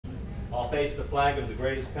All face the flag of the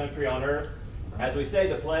greatest country on earth. As we say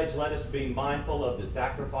the pledge, let us be mindful of the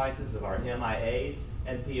sacrifices of our MIAs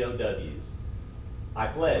and POWs. I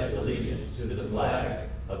pledge allegiance to the flag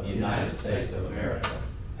of the United States of America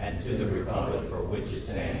and to the republic for which it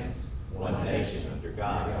stands, one nation under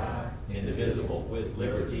God, indivisible, with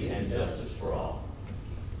liberty and justice for all.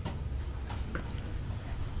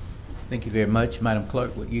 Thank you very much. Madam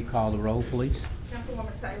Clerk, would you call the roll, please?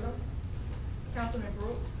 Councilwoman Taylor. Councilman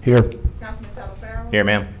Brooks. Here. Councilman Taylor-Farrell. Here,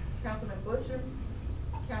 ma'am. Councilman Butcher.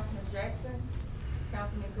 Councilman Jackson.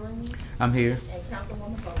 Councilman Green. I'm here. And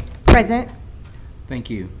Councilwoman Bowman. Present. Thank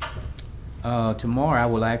you. Tomorrow I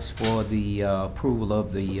will ask for the approval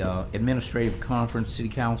of the Administrative Conference City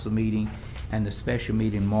Council meeting and the special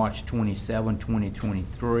meeting March 27,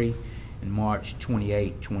 2023 and March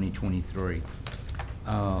 28, 2023.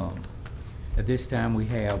 At this time we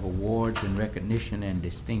have awards and recognition and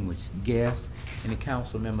distinguished guests. Any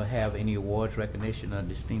council member have any awards, recognition, or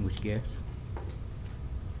distinguished guests?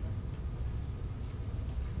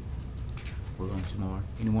 We're going tomorrow.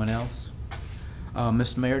 Anyone else?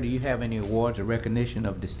 Mr. Mayor, do you have any awards or recognition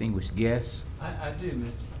of distinguished guests? I do,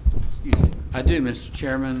 Mr.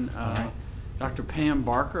 Chairman. Dr. Pam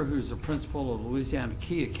Barker, who's the principal of Louisiana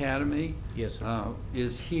Key Academy, Yes, sir.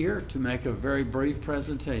 is here to make a very brief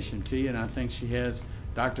presentation to you, and I think she has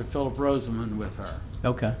Dr. Philip Roseman with her.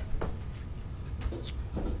 Okay.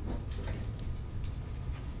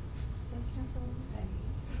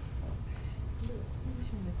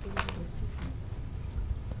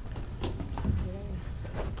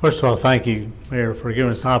 First of all, thank you, Mayor, for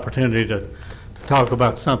giving us an opportunity to talk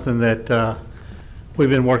about something that we've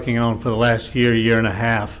been working on for the last year and a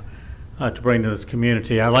half to bring to this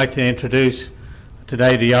community. I'd like to introduce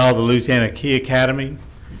today to y'all the Louisiana Key Academy.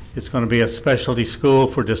 It's going to be a specialty school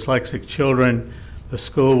for dyslexic children. The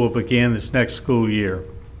school will begin this next school year.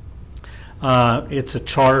 It's a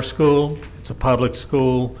charter school. It's a public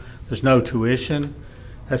school. There's no tuition.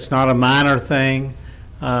 That's not a minor thing.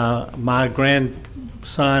 My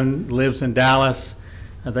grandson lives in Dallas.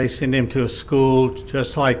 They send him to a school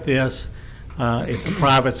just like this. It's a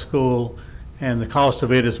private school, and the cost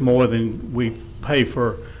of it is more than we pay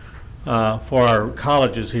for our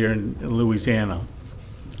colleges here in Louisiana.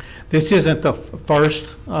 This isn't the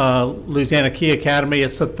first Louisiana Key Academy.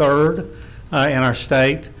 It's the third in our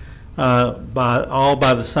state, all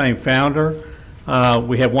by the same founder.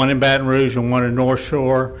 We have one in Baton Rouge and one in North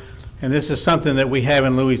Shore. And this is something that we have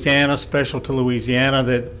in Louisiana, special to Louisiana,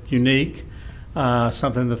 that's unique,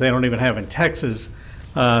 something that they don't even have in Texas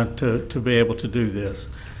to be able to do this.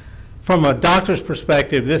 From a doctor's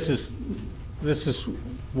perspective, this is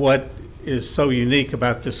what is so unique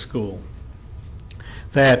about this school,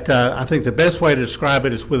 that I think the best way to describe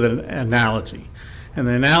it is with an analogy. And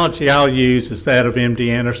the analogy I'll use is that of MD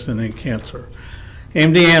Anderson and cancer.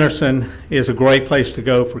 MD Anderson is a great place to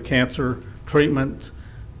go for cancer treatment,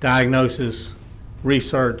 diagnosis,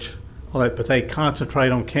 research, all that, but they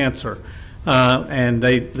concentrate on cancer, and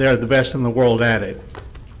they're the best in the world at it.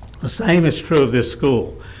 The same is true of this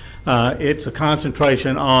school. It's a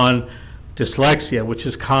concentration on dyslexia, which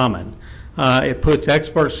is common. It puts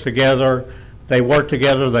experts together, they work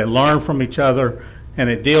together, they learn from each other, and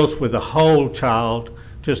it deals with the whole child,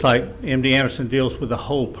 just like MD Anderson deals with the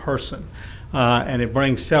whole person. And it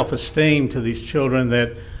brings self-esteem to these children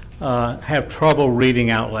that have trouble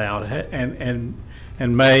reading out loud and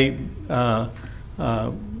may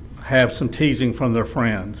have some teasing from their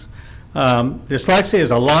friends. Dyslexia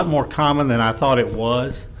is a lot more common than I thought it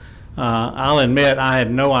was. I'll admit I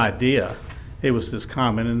had no idea it was this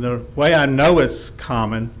common, and the way I know it's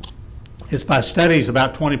common is by studies.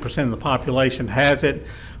 About 20% of the population has it,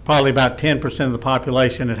 probably about 10% of the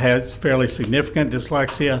population it has fairly significant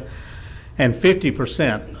dyslexia, and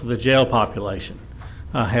 50% of the jail population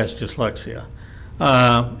has dyslexia.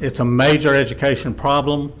 It's a major education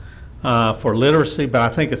problem for literacy, but I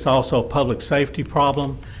think it's also a public safety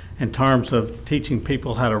problem in terms of teaching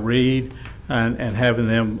people how to read and having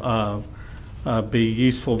them be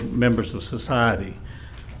useful members of society.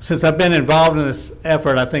 Since I've been involved in this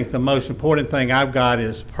effort, I think the most important thing I've got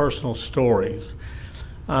is personal stories.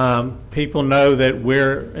 People know that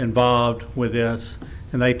we're involved with this,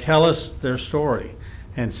 and they tell us their story.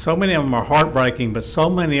 And so many of them are heartbreaking, but so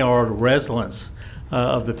many are the resilience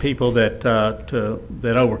of the people that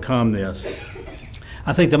overcome this.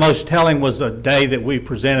 I think the most telling was a day that we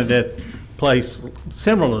presented at a place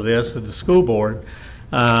similar to this at the school board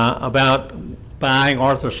about buying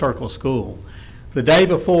Arthur Circle School. The day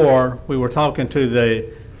before, we were talking to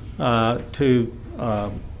the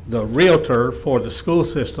realtor for the school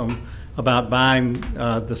system about buying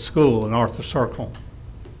the school in Arthur Circle.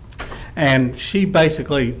 And she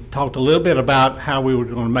basically talked a little bit about how we were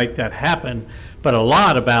going to make that happen, but a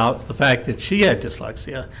lot about the fact that she had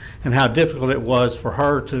dyslexia and how difficult it was for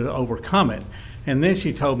her to overcome it. And then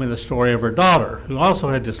she told me the story of her daughter, who also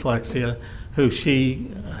had dyslexia, who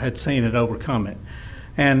she had seen it overcome it.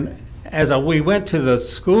 And as we went to the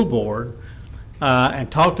school board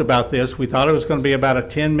and talked about this, we thought it was going to be about a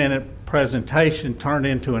 10-minute presentation turned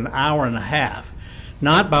into an hour and a half,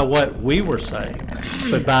 not by what we were saying,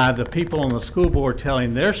 but by the people on the school board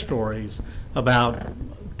telling their stories about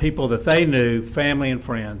people that they knew, family and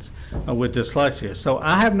friends, with dyslexia. So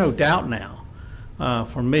I have no doubt now,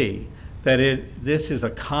 for me, that this is a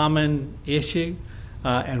common issue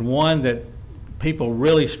and one that people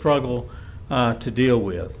really struggle to deal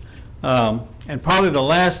with. And probably the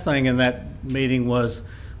last thing in that meeting was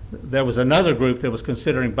there was another group that was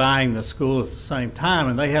considering buying the school at the same time,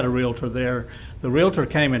 and they had a realtor there. The realtor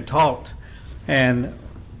came and talked, and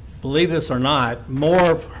believe this or not,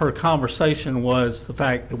 more of her conversation was the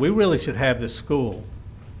fact that we really should have this school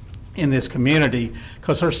in this community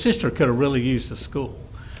because her sister could have really used the school.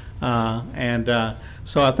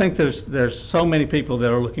 So I think there's so many people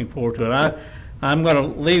that are looking forward to it. I'm going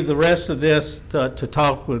to leave the rest of this to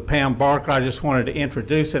talk with Pam Barker. I just wanted to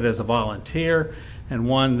introduce it as a volunteer and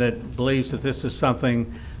one that believes that this is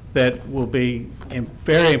something that will be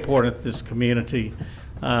very important to this community.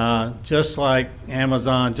 Just like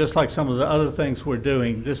Amazon, just like some of the other things we're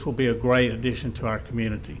doing, this will be a great addition to our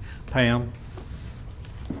community. Pam?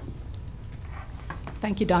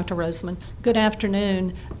 Thank you, Dr. Roseman. Good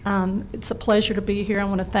afternoon. It's a pleasure to be here. I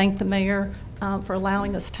want to thank the mayor for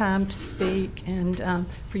allowing us time to speak and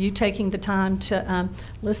for you taking the time to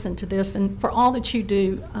listen to this and for all that you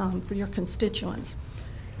do for your constituents.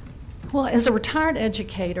 Well, as a retired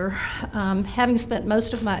educator, having spent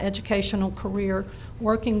most of my educational career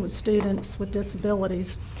working with students with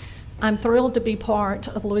disabilities, I'm thrilled to be part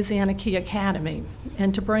of Louisiana Key Academy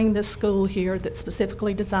and to bring this school here that's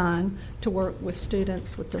specifically designed to work with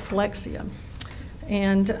students with dyslexia.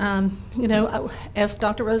 And, you know, as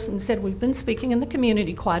Dr. Rosen said, we've been speaking in the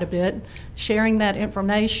community quite a bit, sharing that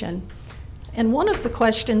information. And one of the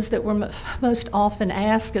questions that we're most often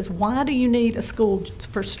asked is, why do you need a school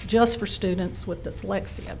just for students with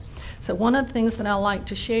dyslexia? So one of the things that I like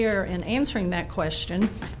to share in answering that question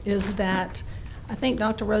is that I think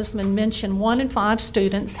Dr. Roseman mentioned 1 in 5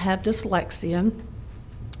 students have dyslexia.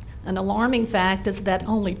 An alarming fact is that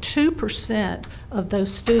only 2% of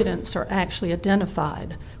those students are actually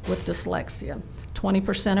identified with dyslexia.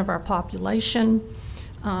 20% of our population.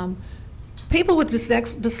 People with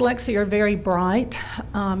dyslexia are very bright.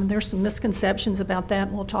 There's some misconceptions about that,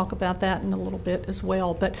 and we'll talk about that in a little bit as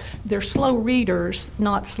well. But they're slow readers,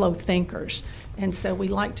 not slow thinkers. And so we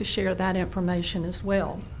like to share that information as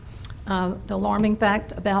well. The alarming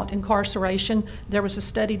fact about incarceration, there was a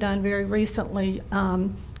study done very recently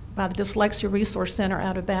by the Dyslexia Resource Center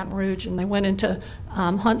out of Baton Rouge, and they went into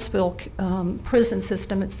Huntsville prison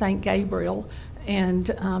system at St. Gabriel, and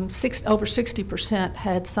over 60%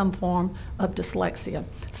 had some form of dyslexia.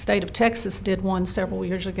 The state of Texas did one several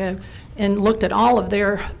years ago and looked at all of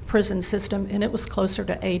their prison system, and it was closer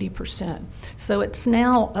to 80%. So it's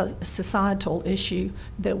now a societal issue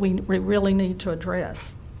that we really need to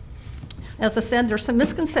address. As I said, there's some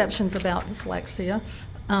misconceptions about dyslexia.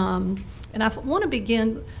 And I want to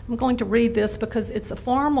begin, I'm going to read this because it's a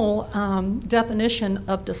formal definition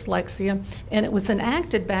of dyslexia, and it was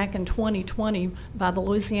enacted back in 2020 by the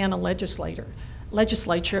Louisiana legislature.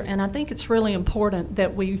 And I think it's really important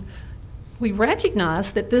that we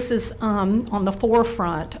recognize that this is on the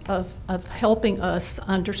forefront of helping us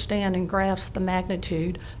understand and grasp the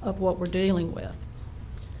magnitude of what we're dealing with.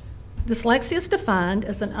 Dyslexia is defined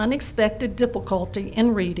as an unexpected difficulty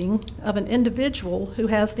in reading of an individual who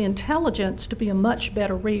has the intelligence to be a much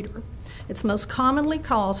better reader. It's most commonly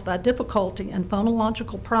caused by difficulty in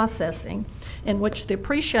phonological processing, in which the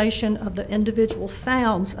appreciation of the individual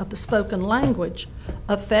sounds of the spoken language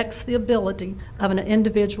affects the ability of an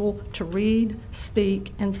individual to read,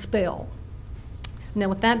 speak, and spell. Now,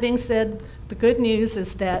 with that being said, the good news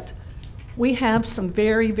is that we have some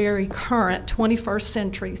very, very current 21st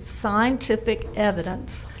century scientific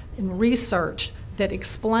evidence and research that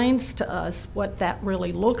explains to us what that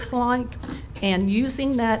really looks like, and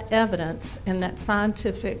using that evidence and that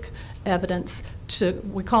scientific evidence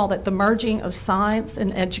we call that the merging of science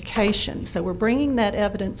and education. So we're bringing that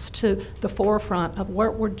evidence to the forefront of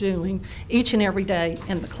what we're doing each and every day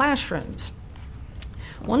in the classrooms.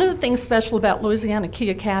 One of the things special about Louisiana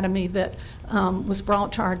Key Academy that was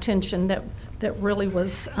brought to our attention that really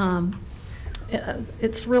was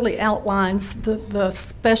it's really outlines the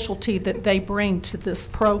specialty that they bring to this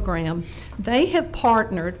program. They have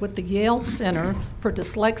partnered with the Yale Center for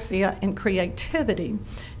Dyslexia and Creativity,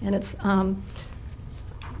 and it's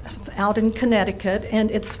out in Connecticut, and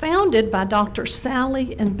it's founded by Dr.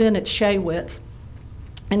 Sally and Bennett Shaywitz.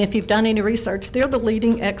 And if you've done any research, they're the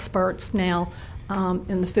leading experts now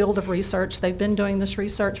in the field of research. They've been doing this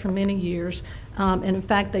research for many years, and in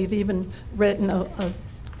fact, they've even written a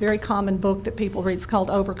very common book that people read. It's called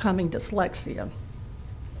Overcoming Dyslexia.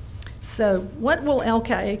 So what will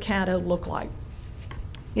LKA Caddo look like?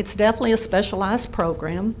 It's definitely a specialized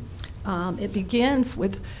program. It begins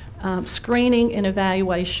with screening and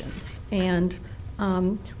evaluations, and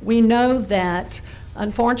we know that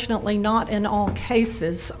unfortunately, not in all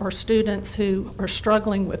cases are students who are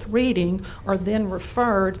struggling with reading are then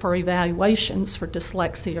referred for evaluations for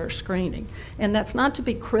dyslexia or screening. And that's not to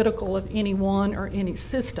be critical of any one or any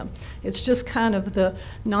system. It's just kind of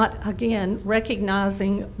again,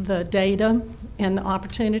 recognizing the data and the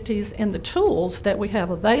opportunities and the tools that we have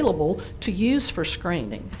available to use for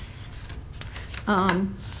screening.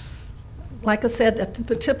 Like I said,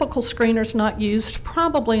 the typical screener's not used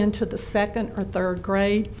probably into the 2nd or 3rd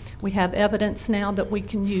grade. We have evidence now that we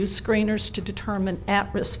can use screeners to determine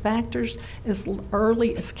at-risk factors as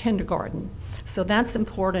early as kindergarten. So that's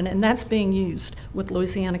important, and that's being used with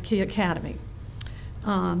Louisiana Key Academy.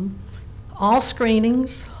 All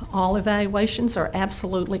screenings, all evaluations are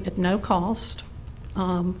absolutely at no cost.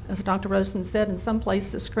 As Dr. Roseman said, in some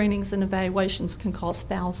places, screenings and evaluations can cost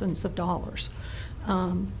thousands of dollars.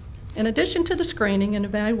 In addition to the screening and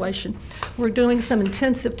evaluation, we're doing some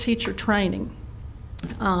intensive teacher training.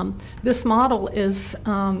 This model is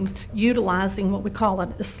utilizing what we call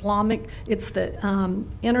an Islamic, it's the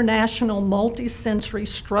International Multisensory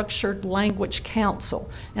Structured Language Council.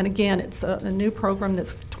 And again, it's a new program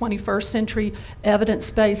that's 21st century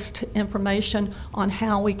evidence-based information on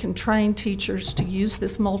how we can train teachers to use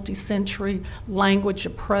this multisensory language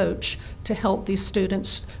approach to help these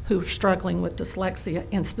students who are struggling with dyslexia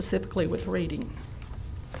and specifically with reading.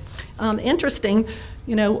 Interesting,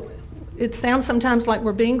 you know, it sounds sometimes like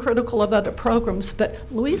we're being critical of other programs, but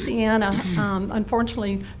Louisiana,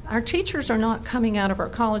 unfortunately, our teachers are not coming out of our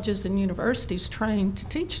colleges and universities trained to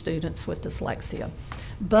teach students with dyslexia.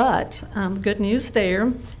 But good news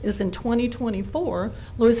there is in 2024,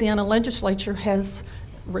 Louisiana legislature is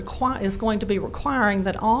going to be requiring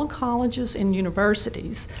that all colleges and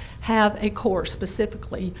universities have a course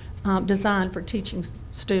specifically designed for teaching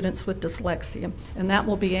students with dyslexia, and that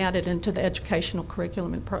will be added into the educational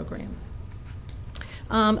curriculum and program.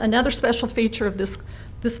 Another special feature of this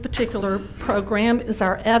particular program is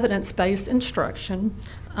our evidence-based instruction.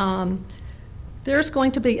 There's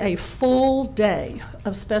going to be a full day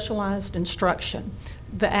of specialized instruction.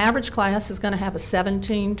 The average class is going to have a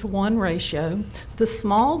 17-to-1 ratio. The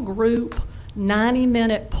small group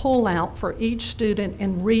 90-minute pull-out for each student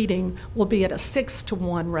in reading will be at a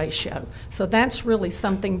 6-to-1 ratio. So that's really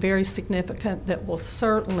something very significant that will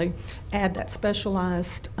certainly add that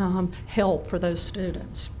specialized help for those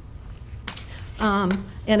students. And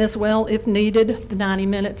as well, if needed, the 90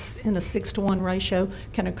 minutes in a 6-to-1 ratio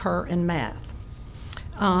can occur in math.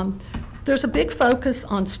 There's a big focus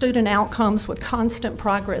on student outcomes with constant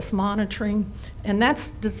progress monitoring, and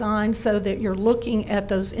that's designed so that you're looking at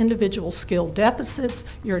those individual skill deficits,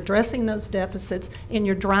 you're addressing those deficits, and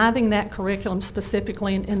you're driving that curriculum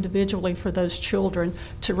specifically and individually for those children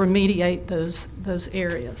to remediate those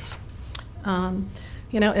areas.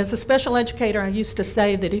 You know, as a special educator, I used to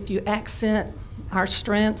say that if you accent our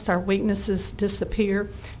strengths, our weaknesses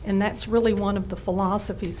disappear, and that's really one of the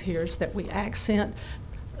philosophies here is that we accent.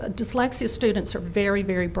 Dyslexia students are very,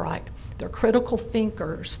 very bright. They're critical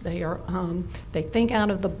thinkers. They think out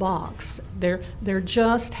of the box. They're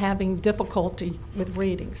just having difficulty with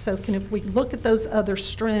reading. So if we look at those other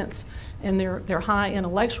strengths and their high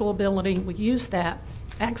intellectual ability, we use that,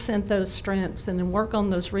 accent those strengths, and then work on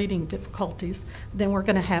those reading difficulties, then we're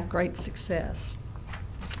going to have great success.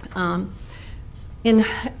 In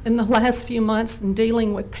the last few months, in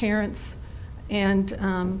dealing with parents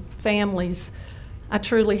and families, I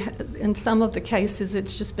truly, in some of the cases,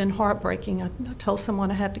 it's just been heartbreaking. I tell someone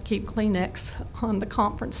I have to keep Kleenex on the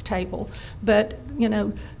conference table. But, you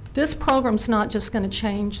know, this program's not just going to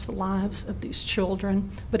change the lives of these children,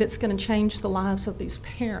 but it's going to change the lives of these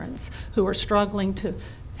parents who are struggling to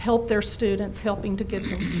help their students, struggling to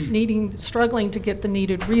get the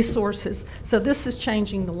needed resources. So this is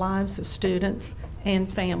changing the lives of students and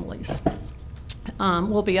families.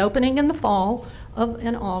 We'll be opening in the fall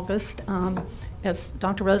in August. As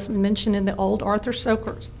Dr. Roseman mentioned, in the old Arthur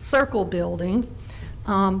Circle building.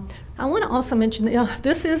 I I want to also mention,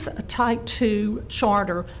 this is a Type 2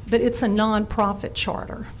 charter, but it's a nonprofit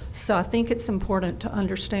charter. So I think it's important to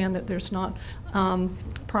understand that there's not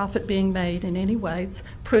profit being made in any way. It's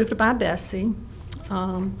approved by Bessie.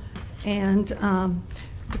 The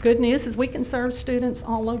good news is we can serve students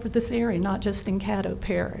all over this area, not just in Caddo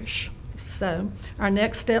Parish. So our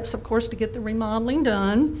next steps, of course, to get the remodeling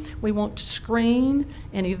done. We want to screen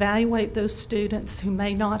and evaluate those students who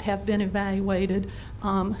may not have been evaluated,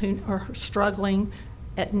 who are struggling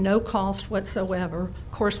at no cost whatsoever.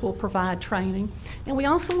 Of course, we'll provide training. And we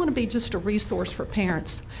also want to be just a resource for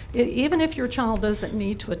parents. Even if your child doesn't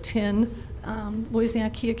need to attend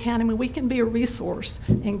Louisiana Key Academy, we can be a resource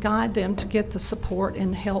and guide them to get the support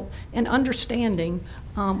and help and understanding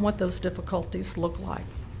what those difficulties look like.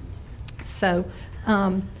 So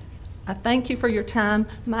I thank you for your time.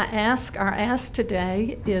 Our ask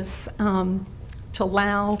today is to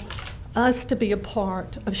allow us to be a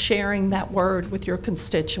part of sharing that word with your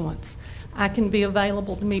constituents. I can be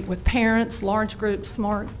available to meet with parents, large groups,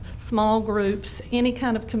 small groups, any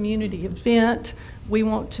kind of community event. We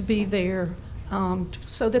want to be there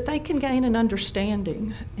so that they can gain an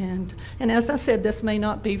understanding. And as I said, this may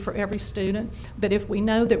not be for every student, but if we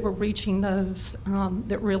know that we're reaching those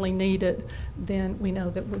that really need it, then we know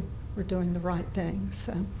that we're doing the right thing.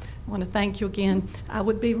 So I want to thank you again. I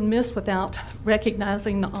would be remiss without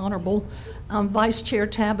recognizing the Honorable Vice Chair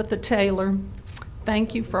Tabitha Taylor.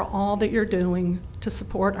 Thank you for all that you're doing to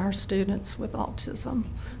support our students with autism,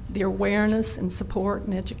 the awareness and support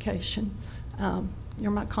and education. You're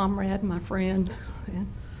my comrade, my friend, and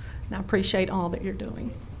I appreciate all that you're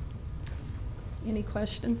doing. Any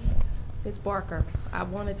questions? Ms. Barker, I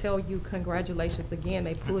want to tell you congratulations again.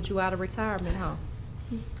 They pulled you out of retirement, huh?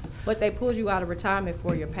 But they pulled you out of retirement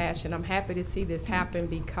for your passion. I'm happy to see this happen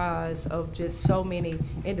because of just so many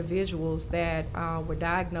individuals that were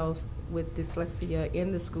diagnosed with dyslexia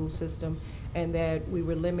in the school system, and that we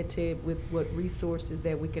were limited with what resources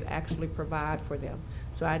that we could actually provide for them.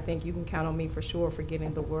 So I think you can count on me for sure for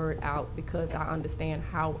getting the word out, because I understand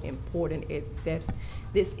how important this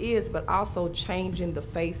is, but also changing the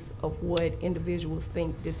face of what individuals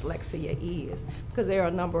think dyslexia is. Because there are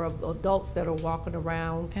a number of adults that are walking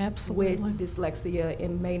around Absolutely. with dyslexia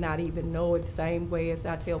and may not even know it, the same way as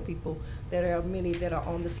I tell people that there are many that are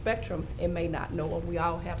on the spectrum and may not know them. We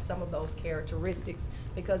all have some of those characteristics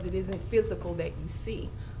because it isn't physical that you see.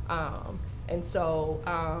 And so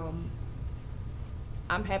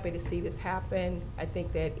I'm happy to see this happen. I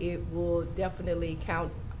think that it will definitely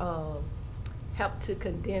help to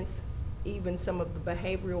condense even some of the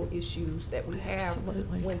behavioral issues that we have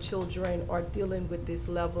Absolutely. when children are dealing with this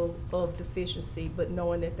level of deficiency, but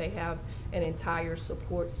knowing that they have an entire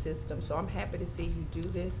support system. So I'm happy to see you do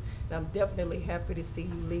this, and I'm definitely happy to see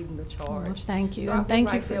you leading the charge. Well, thank you, So and I'll be thank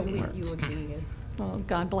you right for there your with you words. again. Oh,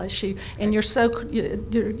 God bless you. And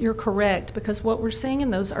you're correct, because what we're seeing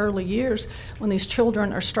in those early years, when these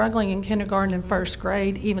children are struggling in kindergarten and first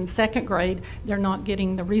grade, even second grade, they're not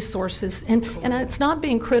getting the resources. And it's not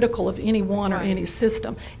being critical of any one or any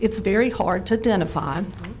system. It's very hard to identify.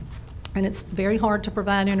 And it's very hard to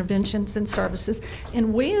provide interventions and services.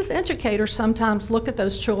 And we as educators sometimes look at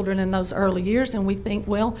those children in those early years and we think,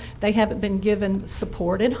 well, they haven't been given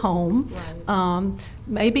support at home. Right.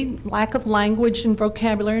 Maybe lack of language and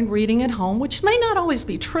vocabulary and reading at home, which may not always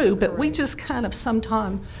be true, but we just kind of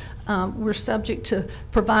sometimes we're subject to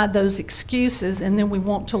provide those excuses, and then we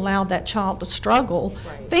want to allow that child to struggle,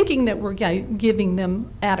 Right. thinking that we're giving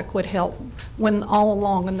them adequate help, when all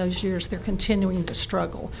along in those years they're continuing to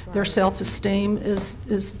struggle. Right. Their self-esteem is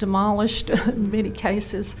demolished in many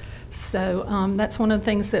cases. So that's one of the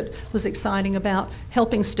things that was exciting about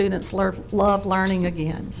helping students love learning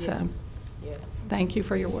again. So Yes. thank you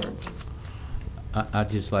for your words.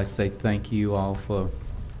 I'd just like to say thank you all for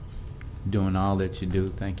doing all that you do.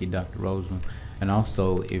 Thank you, Dr. Roseman. And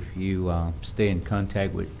also, if you stay in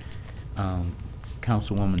contact with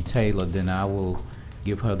Councilwoman Taylor, then I will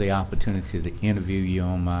give her the opportunity to interview you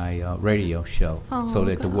on my radio show, so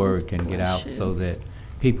that the God word can get bless out, you. so that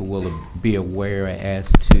people will be aware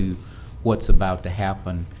as to what's about to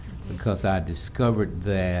happen. Because I discovered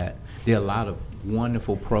that there are a lot of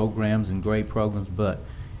wonderful programs and great programs, but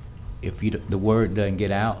if the word doesn't get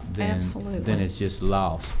out, then Absolutely. it's just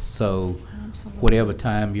lost. So Absolutely. whatever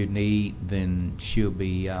time you need, then she'll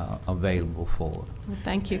be available for it. Well,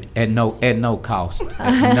 thank you. At no cost,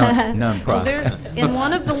 none Well, process. in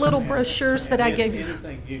one of the little brochures that I gave you.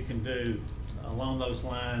 Anything you can do along those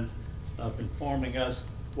lines of informing us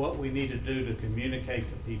what we need to do to communicate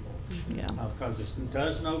to people. Yeah. Because it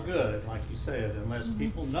does no good, like you said, unless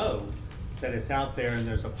people know that it's out there and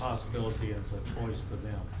there's a possibility and it's a choice for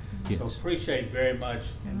them. Yes. So appreciate it very much,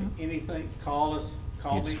 and anything, call us,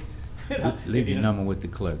 call me. Leave your number with the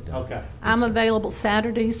clerk, Doc. Okay. I'm available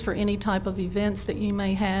Saturdays for any type of events that you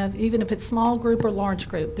may have, even if it's small group or large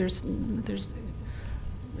group. What's the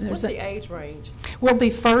age range? We'll be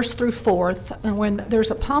 1st through 4th, and when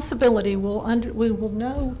there's a possibility, we will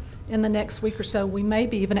know in the next week or so, we may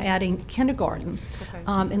be even adding kindergarten.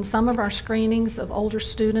 Okay. In some of our screenings of older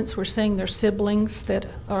students, we're seeing their siblings that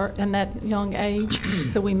are in that young age,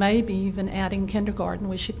 so we may be even adding kindergarten.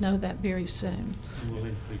 We should know that very soon. We'll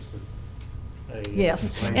increase the.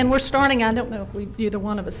 Yes, and we're starting, I don't know if either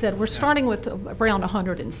one of us said, we're starting with around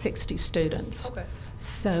 160 students. Okay.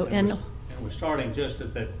 So, And we're starting just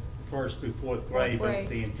at that 1st through 4th grade, but grade.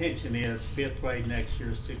 the intention is 5th grade next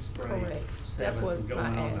year, 6th grade, Correct. That's 7th, what and I going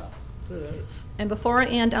on asked. up. Good. And before I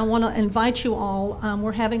end, I want to invite you all,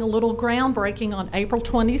 we're having a little groundbreaking on April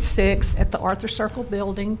 26th at the Arthur Circle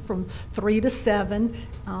Building from 3 to 7.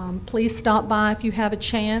 Please stop by if you have a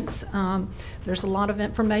chance. There's a lot of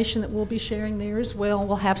information that we'll be sharing there as well.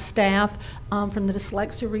 We'll have staff from the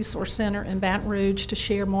Dyslexia Resource Center in Baton Rouge to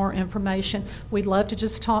share more information. We'd love to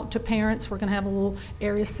just talk to parents. We're going to have a little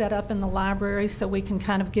area set up in the library so we can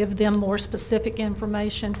kind of give them more specific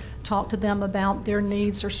information, talk to them about their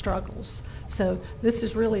needs or struggles. So this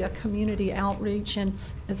is really a community outreach, and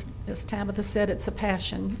as Tabitha said, it's a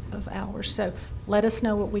passion of ours. So let us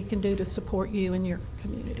know what we can do to support you and your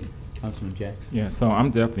community. Councilman Jackson. Yeah, so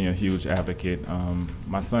I'm definitely a huge advocate.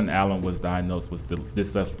 My son Alan was diagnosed with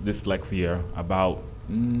dyslexia about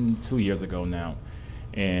 2 years ago now.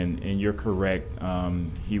 And you're correct,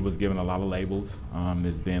 he was given a lot of labels,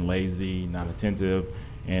 as being lazy, not attentive,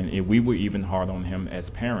 and we were even hard on him as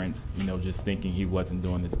parents, just thinking he wasn't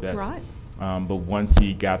doing his best. Right. But once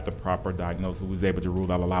he got the proper diagnosis, we was able to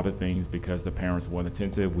rule out a lot of things because the parents weren't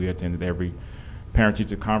attentive. We attended every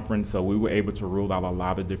parent-teacher conference, so we were able to rule out a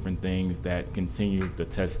lot of different things that continue the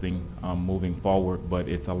testing moving forward. But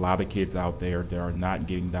it's a lot of kids out there that are not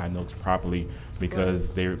getting diagnosed properly because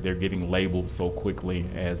they're getting labeled so quickly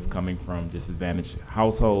as coming from disadvantaged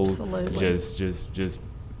households. Absolutely. Just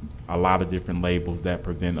a lot of different labels that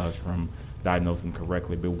prevent us from diagnosing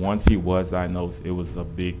correctly. But once he was diagnosed, it was a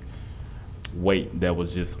big weight that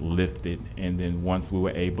was just lifted, and then once we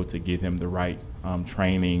were able to give him the right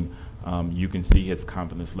training, you can see his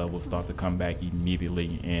confidence levels start to come back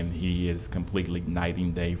immediately, and he is completely night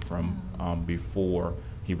and day from before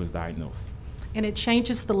he was diagnosed. And it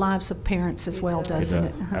changes the lives of parents as well, doesn't it?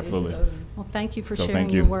 It does, absolutely. Well, thank you for So sharing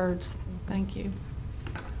thank your you. words. Thank you.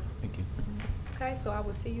 Thank you. Okay, so I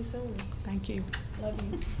will see you soon. Thank you. Love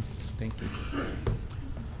you. Thank you.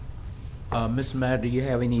 Mr. Mayor, do you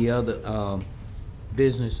have any other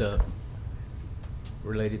business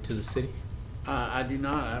related to the city? I do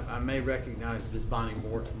not. I may recognize Ms. Bonnie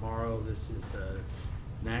Moore tomorrow. This is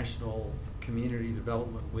National Community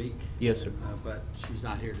Development Week. Yes, sir. But she's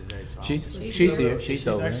not here today, so I'll- She's She's here. here. She's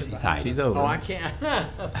over. actually She's hiding. She's over. Oh, I can't.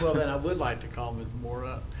 Well, then I would like to call Ms. Moore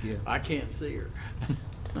up. Yeah. I can't see her.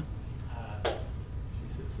 She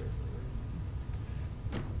sits there.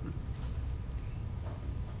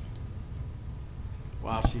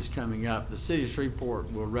 While she's coming up, the city of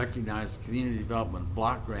Shreveport will recognize the Community Development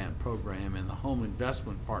Block Grant Program and the Home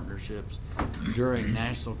Investment Partnerships during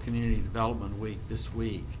National Community Development Week this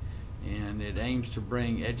week. And it aims to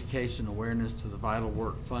bring education awareness to the vital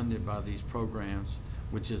work funded by these programs,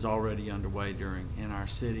 which is already underway in our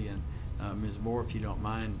city. And Ms. Moore, if you don't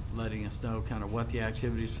mind letting us know kind of what the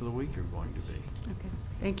activities for the week are going to be. Okay.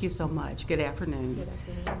 Thank you so much. Good afternoon. Good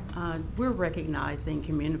afternoon. We're recognizing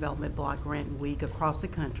Community Development Block Grant Week across the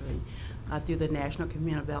country through the National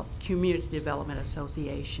Community Development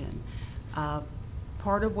Association.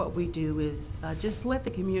 Part of what we do is just let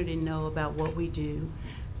the community know about what we do,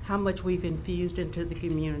 how much we've infused into the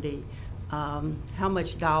community, how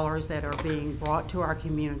much dollars that are being brought to our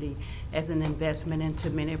community as an investment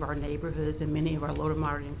into many of our neighborhoods and many of our low to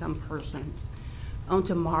moderate income persons. On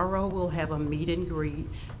tomorrow, we'll have a meet and greet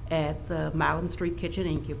at the Milan Street Kitchen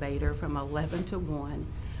Incubator from 11 to 1.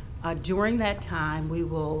 During that time, we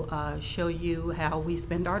will show you how we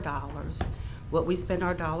spend our dollars, what we spend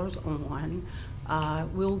our dollars on.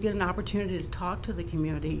 We'll get an opportunity to talk to the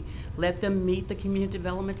community, let them meet the community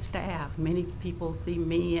development staff. Many people see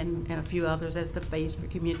me and a few others as the face for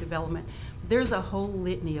community development. There's a whole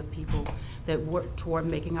litany of people that work toward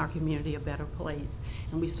making our community a better place.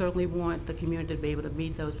 And we certainly want the community to be able to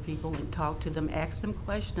meet those people and talk to them, ask them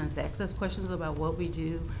questions, ask us questions about what we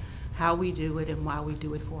do, how we do it, and why we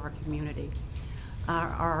do it for our community.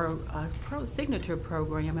 Our signature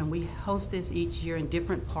program, and we host this each year in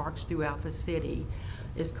different parks throughout the city,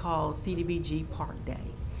 is called CDBG Park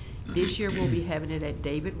Day. This year, we'll be having it at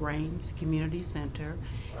David Raines Community Center.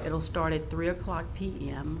 It'll start at 3:00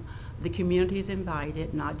 p.m. The community is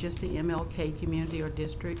invited, not just the MLK community or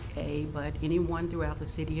District A, but anyone throughout the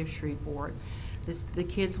city of Shreveport. The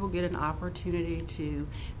kids will get an opportunity to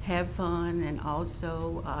have fun, and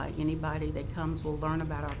also anybody that comes will learn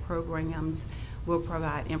about our programs. We'll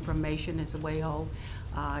provide information as well.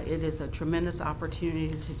 It is a tremendous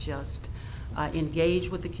opportunity to just engage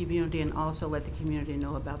with the community and also let the community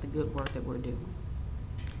know about the good work that we're doing.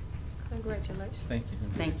 Congratulations. Thank you.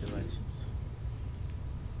 Thank you. Congratulations.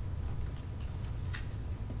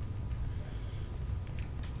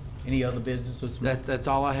 Any other business this morning? That's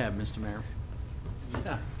all I have, Mr. Mayor.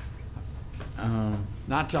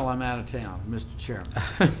 Not till I'm out of town, Mr. Chairman.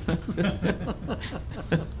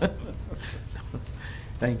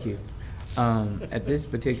 Thank you. At this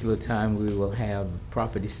particular time, we will have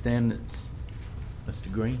property standards.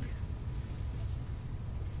 Mr. Green?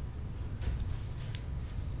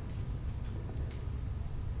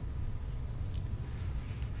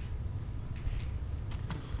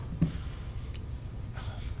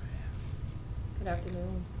 Good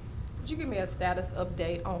afternoon. Could you give me a status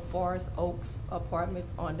update on Forest Oaks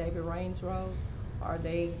Apartments on David Raines Road? Are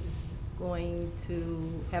they going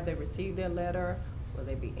to, have they received their letter? Will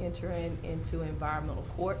they be entering into environmental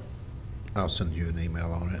court? I'll send you an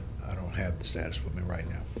email on it. I don't have the status with me right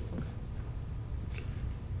now.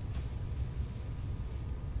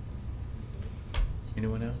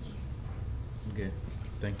 Anyone else? Good.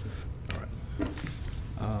 Thank you.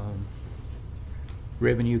 All right.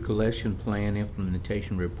 Revenue Collection Plan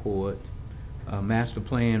Implementation Report. Master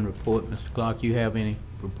Plan Report. Mr. Clark, you have any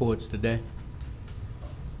reports today?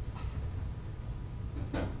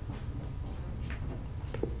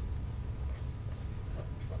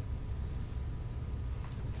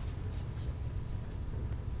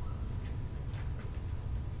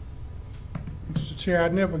 Mr. Chair, I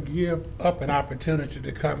never give up an opportunity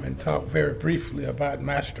to come and talk very briefly about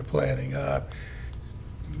master planning.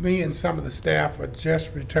 Me and some of the staff are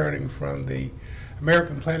just returning from the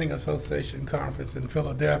American Planning Association conference in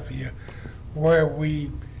Philadelphia, where we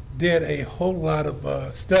did a whole lot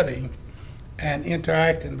of studying and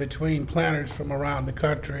interacting between planners from around the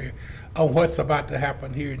country on what's about to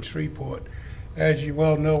happen here in Shreveport. As you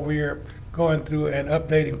well know, we're going through an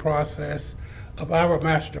updating process of our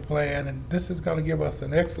master plan, and this is going to give us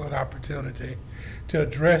an excellent opportunity to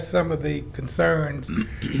address some of the concerns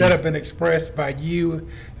that have been expressed by you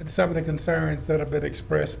and some of the concerns that have been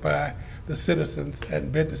expressed by the citizens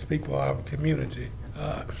and business people of our community.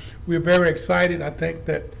 We're very excited. I think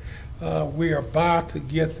that we are about to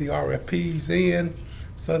get the RFPs in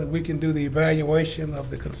so that we can do the evaluation of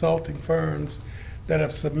the consulting firms that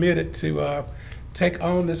have submitted to take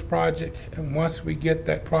on this project. And once we get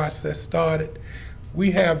that process started,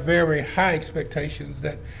 we have very high expectations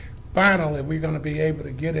that finally we're going to be able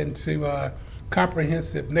to get into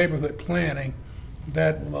comprehensive neighborhood planning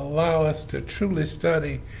that will allow us to truly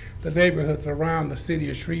study the neighborhoods around the city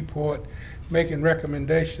of Shreveport, making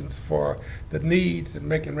recommendations for the needs and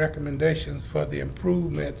making recommendations for the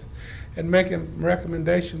improvements and making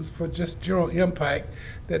recommendations for just general impact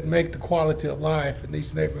that make the quality of life in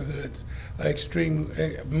these neighborhoods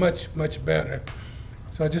much better.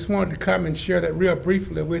 So I just wanted to come and share that real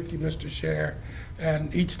briefly with you, Mr. Chair.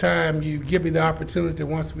 And each time you give me the opportunity,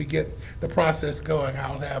 once we get the process going,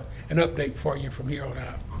 I'll have an update for you from here on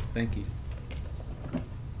out. Thank you.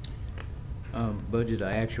 Budget or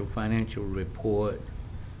actual financial report.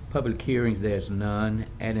 Public hearings, there's none.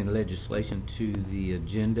 Adding legislation to the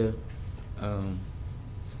agenda. Do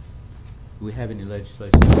we have any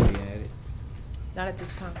legislation to be added? Not at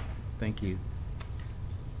this time. Thank you.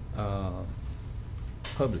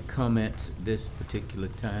 Public comments at this particular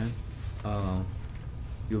time.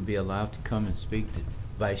 You'll be allowed to come and speak. The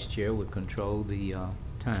Vice Chair will control the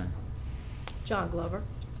time. John Glover.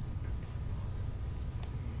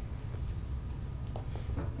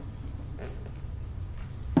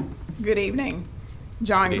 Good evening.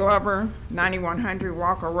 John Glover, 9100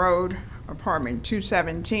 Walker Road, apartment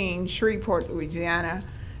 217, Shreveport, Louisiana,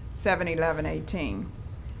 71118.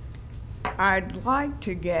 I'd like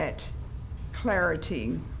to get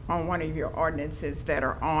clarity on one of your ordinances that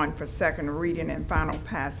are on for second reading and final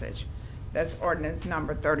passage. That's ordinance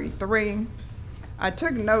number 33. I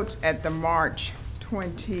took notes at the March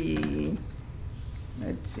 27th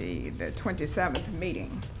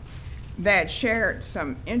meeting that shared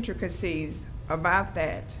some intricacies about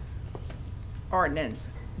that ordinance,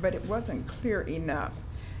 but it wasn't clear enough.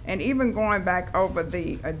 And even going back over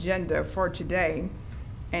the agenda for today,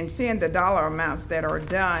 and seeing the dollar amounts that are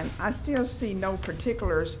done, I still see no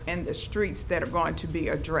particulars in the streets that are going to be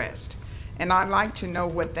addressed. And I'd like to know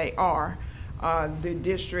what they are, the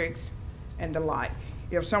districts and the like.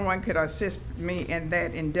 If someone could assist me in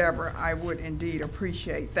that endeavor, I would indeed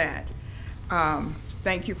appreciate that.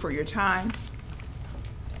 Thank you for your time.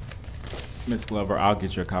 Ms. Glover, I'll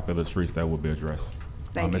get you a copy of the streets that will be addressed.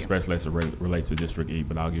 Thank you. Especially as it relates to District E,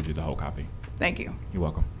 but I'll give you the whole copy. Thank you. You're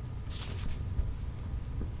welcome.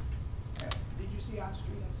 Did you see our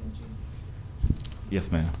street I sent you?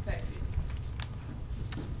 Yes, ma'am. Thank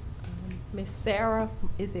you. Miss Sarah,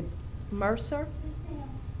 is it Mercer?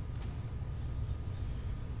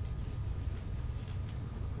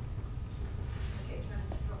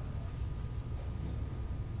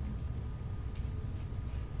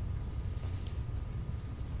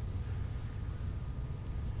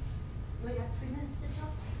 We got 3 minutes to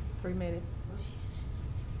talk? 3 minutes. Oh, Jesus.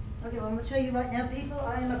 Okay, well, I'm gonna tell you right now, people,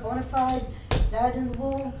 I am a bona fide,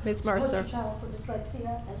 dyed-in-the-wool Ms. Mercer. poster child for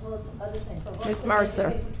dyslexia, as well as some other things. I've Ms. also Mercer.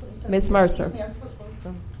 been educated for 27 Ms. years. Mercer. Excuse me, I'm so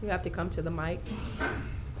sorry. You have to come to the mic,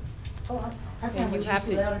 Oh, I and found you what have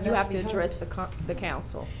usually loud to, enough be heard. address the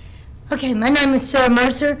council. Okay, my name is Sarah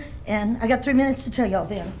Mercer, and I got 3 minutes to tell y'all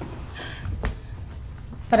then.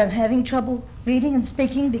 But I'm having trouble reading and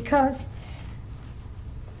speaking because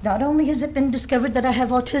not only has it been discovered that I have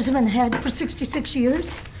autism and had for 66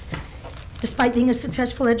 years, despite being a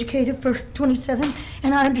successful educator for 27,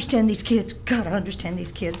 and I understand these kids. God, I understand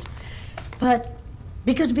these kids. But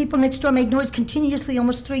because the people next door made noise continuously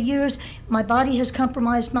almost 3 years, my body has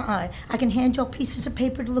compromised my eye. I can hand y'all pieces of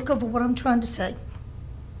paper to look over what I'm trying to say.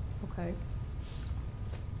 Okay.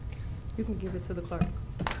 You can give it to the clerk.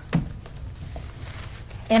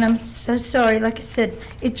 And I'm so sorry, like I said,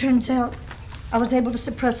 it turns out I was able to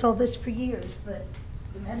suppress all this for years, but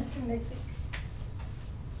the medicine makes it,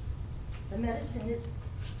 the medicine is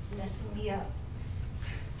messing me up.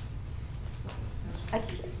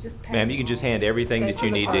 Ma'am, you can just hand everything that you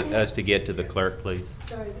need Clerk. us to get to the clerk, please.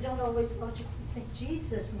 Sorry, we don't always logically think,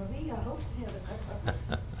 Jesus, Maria, I hope you have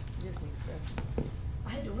a Just needs to.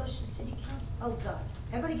 I had to rush to city council. Oh, God.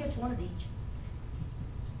 Everybody gets one of each.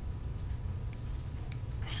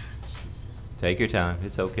 Jesus. Take your time.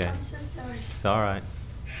 It's okay. I'm so sorry. It's all right.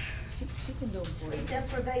 She can do it for you. Sleep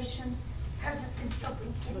deprivation hasn't been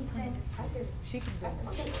helping anything. She can do it.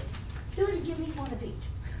 Okay, do it and give me one of each.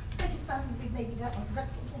 I can finally maybe that one, 'cause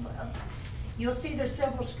that's the one. You'll see there's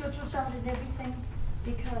several scriptures on it and everything,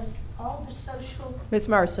 because all the social, Ms.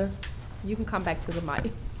 Mercer, you can come back to the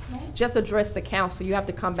mic. Just address the council. You have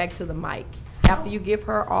to come back to the mic. After you give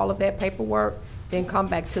her all of that paperwork, then come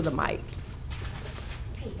back to the mic.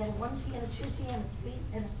 okay, you got a 1C and a 2C and a 3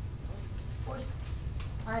 and a 4.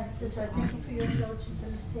 I'm so sorry, thank you for your indulgence,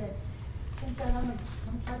 as I said. Turns out I'm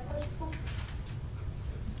biological.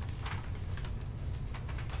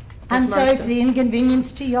 I'm Ms. sorry Mercer. for the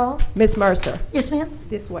inconvenience to y'all. Ms. Mercer, Yes, ma'am?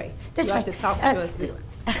 this way. This You have way. to talk to us this.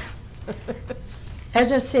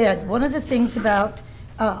 As I said, one of the things about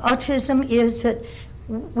autism is that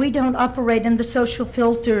we don't operate in the social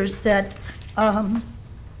filters that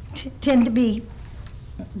tend to be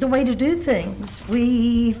the way to do things.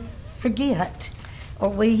 We forget, or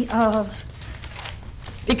we,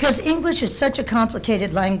 because English is such a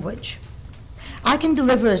complicated language. I can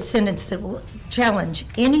deliver a sentence that will challenge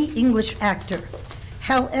any English actor.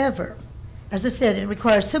 However, as I said, it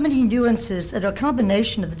requires so many nuances that are a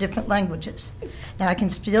combination of the different languages. Now, I can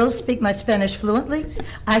still speak my Spanish fluently.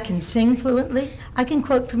 I can sing fluently. I can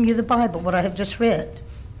quote from you the Bible, what I have just read.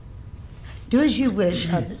 Do as you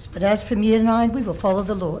wish, others, but as for me and I, we will follow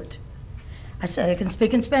the Lord. I say I can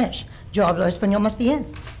speak in Spanish. Yo hablo español más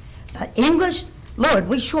bien. But English, Lord,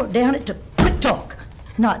 we short down it to quick talk.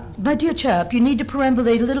 Not, my dear chap, you need to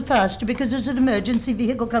perambulate a little faster because there's an emergency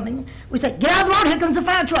vehicle coming. We say, get out of the road, here comes a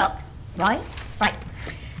fire truck. Right? Right.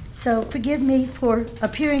 So forgive me for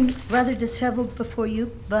appearing rather disheveled before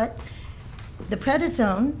you, but the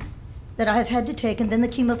prednisone that I have had to take and then the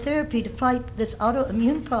chemotherapy to fight this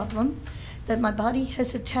autoimmune problem that my body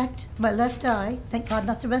has attacked my left eye, thank God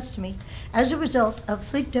not the rest of me, as a result of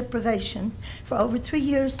sleep deprivation for over 3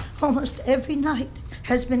 years, almost every night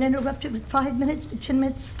has been interrupted with 5 minutes to 10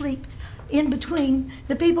 minutes sleep in between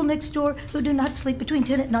the people next door who do not sleep between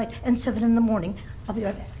 10 at night and 7 in the morning. I'll be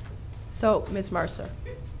right back. So, Ms. Mercer.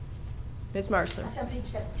 Ms. Mercer. I found page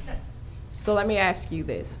 7. So let me ask you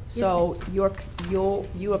this. Yes, So you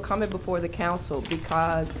are coming before the council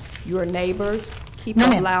because your neighbors keep No,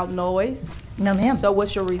 up ma'am. loud noise? No, ma'am. So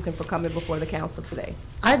what's your reason for coming before the council today?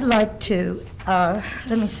 I'd like to,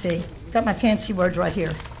 let me see, got my fancy words right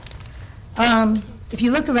here. If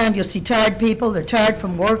you look around, you'll see tired people. They're tired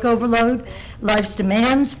from work overload, life's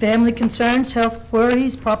demands, family concerns, health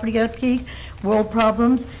worries, property upkeep, world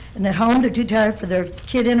problems. And at home, they're too tired for their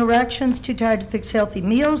kid interactions, too tired to fix healthy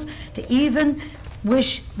meals, to even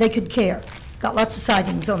wish they could care. Got lots of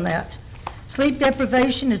sightings on that. Sleep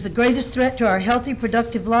deprivation is the greatest threat to our healthy,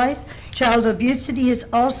 productive life. Child obesity is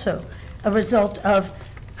also a result of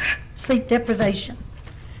sleep deprivation.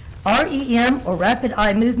 REM, or rapid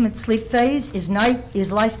eye movement sleep phase, is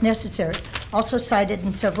life necessary, also cited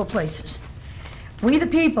in several places. We the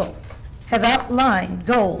people have outlined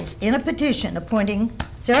goals in a petition appointing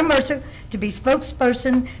Sarah Mercer to be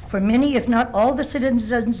spokesperson for many, if not all, the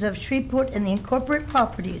citizens of Shreveport and the incorporate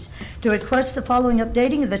properties to request the following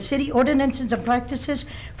updating of the city ordinances and practices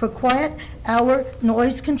for quiet hour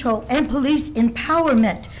noise control and police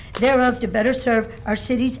empowerment thereof to better serve our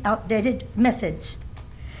city's outdated methods.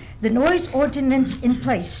 The noise ordinance in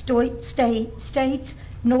place states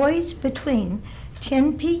noise between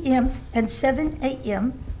 10 p.m. and 7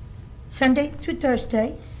 a.m. Sunday through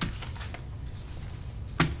Thursday,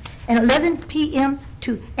 and 11 p.m.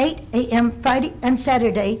 to 8 a.m. Friday and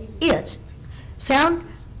Saturday is sound,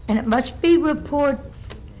 and it must be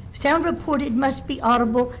sound reported must be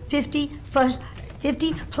audible 50 plus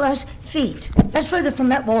feet. That's further from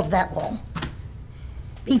that wall to that wall.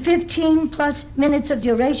 Be 15 plus minutes of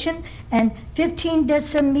duration and 15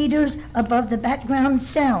 decimeters above the background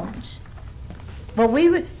sounds. Well,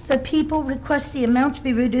 the people request the amounts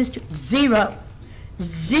be reduced to zero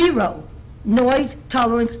noise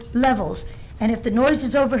tolerance levels. And if the noise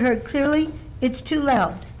is overheard clearly, it's too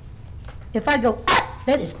loud. If I go,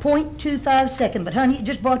 that is 0.25 seconds, but honey, it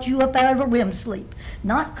just brought you up out of a REM sleep.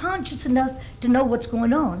 Not conscious enough to know what's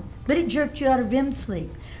going on, but it jerked you out of REM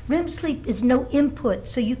sleep. REM sleep is no input,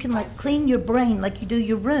 so you can like clean your brain like you do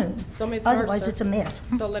your room. So, Ms. Otherwise, Mercer, it's a mess.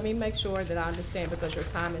 So let me make sure that I understand, because your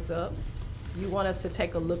time is up. You want us to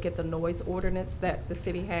take a look at the noise ordinance that the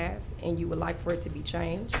city has, and you would like for it to be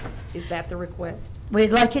changed? Is that the request?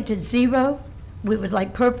 We'd like it to zero. We would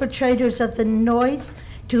like perpetrators of the noise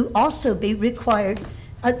to also be required,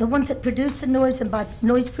 the ones that produce the noise and buy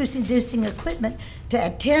noise-producing equipment, to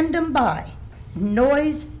tandem buy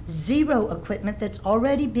noise zero equipment that's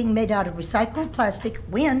already being made out of recycled plastic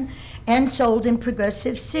and sold in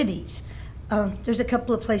progressive cities. There's a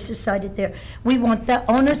couple of places cited there. We want the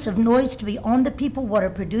onus of noise to be on the people what are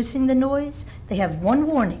producing the noise. They have one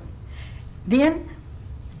warning. Then,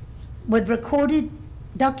 with recorded,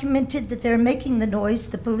 documented that they're making the noise,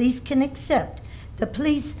 the police can accept. The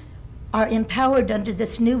police are empowered under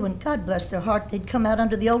this new one. God bless their heart. They'd come out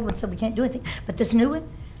under the old one, so we can't do anything. But this new one,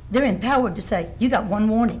 they're empowered to say, you got one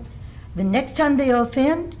warning. The next time they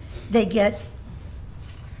offend, they get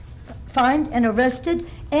fined and arrested,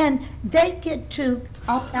 and they get to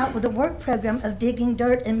opt out with a work program of digging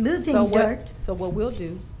dirt and moving dirt. So what we'll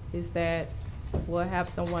do is that we'll have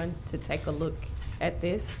someone to take a look at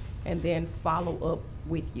this and then follow up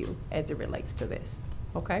with you as it relates to this,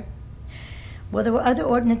 okay? Well, there were other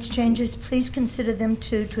ordinance changes. Please consider them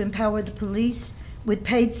to empower the police with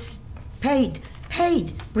paid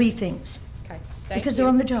briefings. Okay, because they're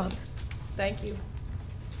on the job. Thank you.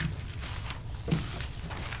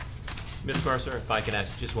 Ms. Mercer, if I can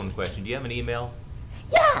ask just one question. Do you have an email?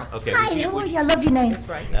 Yeah. Okay. Hi, how are you? I love your name. That's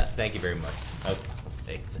right. Thank you very much. Okay.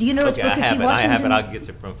 Thanks. Do you know it's okay, Booker I T. have Washington? it. I'll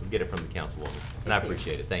get it from the councilwoman, and I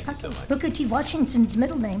appreciate it. Thank you so much. Booker T. Washington's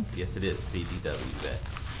middle name. Yes, it is. BDW. Bet.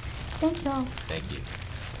 Thank y'all. Thank you.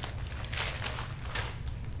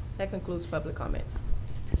 That concludes public comments.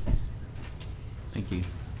 Thank you.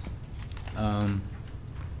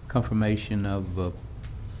 Confirmation of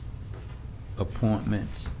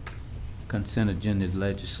appointments, consent agenda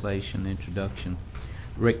legislation introduction.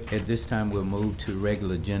 At this time, we'll move to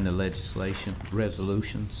regular agenda legislation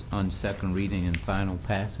resolutions on second reading and final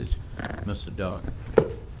passage. Mr. Dark.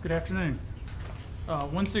 Good afternoon.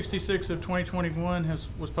 166 of 2021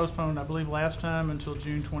 was postponed, I believe, last time until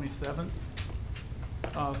June 27th.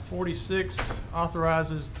 46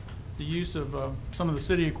 authorizes the use of some of the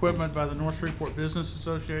city equipment by the North Shreveport Business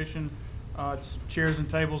Association. It's chairs and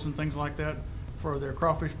tables and things like that for their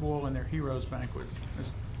crawfish boil and their Heroes Banquet.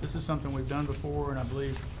 This is something we've done before, and I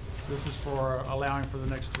believe this is for allowing for the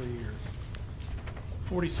next 3 years.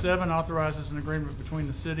 47 authorizes an agreement between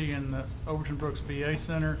the city and the Overton Brooks VA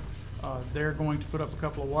Center. They're going to put up a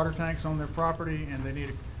couple of water tanks on their property, and they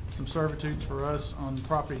need some servitudes for us on the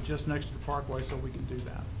property just next to the parkway so we can do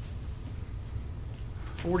that.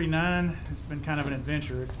 49, it's been kind of an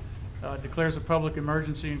adventure. It declares a public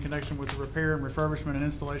emergency in connection with the repair and refurbishment and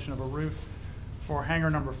installation of a roof for hangar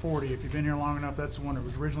number 40. If you've been here long enough, that's the one that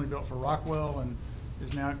was originally built for Rockwell, and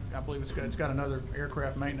is now, I believe it's got another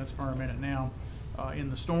aircraft maintenance firm in it now.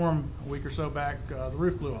 In the storm a week or so back, the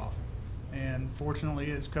roof blew off. And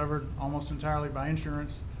fortunately, it's covered almost entirely by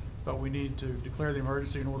insurance, but we need to declare the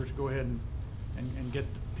emergency in order to go ahead and get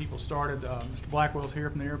people started. Mr. Blackwell's here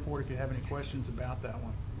from the airport if you have any questions about that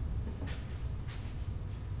one.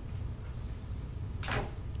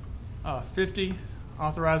 50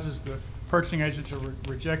 authorizes the purchasing agent to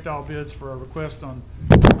reject all bids for a request on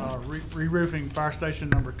re-roofing fire station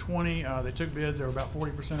number 20. They took bids, they were about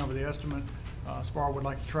 40% over the estimate. SPAR would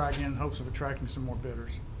like to try again in hopes of attracting some more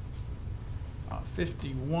bidders.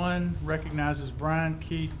 51 recognizes Brian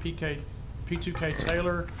Keith P2K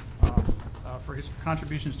Taylor for his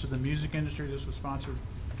contributions to the music industry. This was sponsored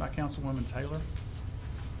by Councilwoman Taylor.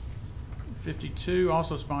 52,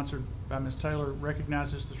 also sponsored by Ms. Taylor,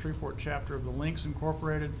 recognizes the Shreveport chapter of the Links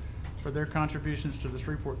Incorporated for their contributions to the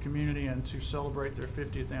Shreveport community and to celebrate their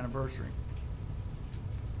 50th anniversary.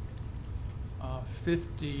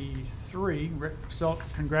 53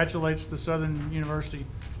 congratulates the Southern University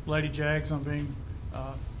Lady Jags on being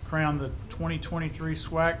crowned the 2023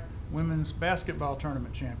 SWAC Women's Basketball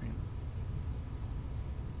Tournament champion.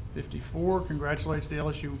 54 congratulates the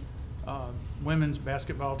LSU women's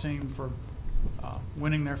basketball team for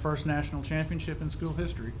winning their first national championship in school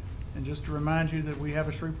history. And just to remind you that we have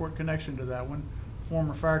a Shreveport connection to that one.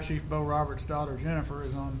 Former Fire Chief Bo Roberts' daughter Jennifer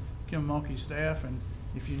is on Kim Mulkey's staff, and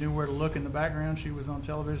if you knew where to look in the background, she was on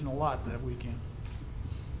television a lot that weekend.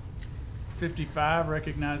 55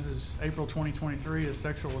 recognizes April 2023 as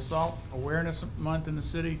Sexual Assault Awareness Month in the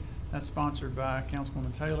city. That's sponsored by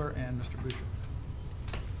Councilwoman Taylor and Mr. Boucher.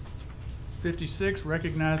 56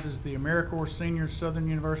 recognizes the AmeriCorps Seniors Southern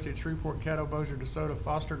University at Shreveport Caddo Bossier DeSoto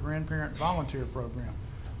Foster Grandparent Volunteer Program.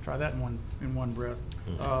 Try that in one breath.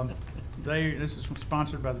 This is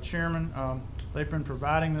sponsored by the chairman. They've been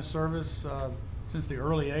providing this service since the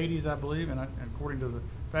early 80s, I believe, and according to the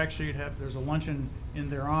fact sheet, there's a luncheon in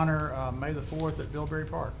their honor May the 4th at Bilberry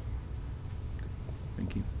Park.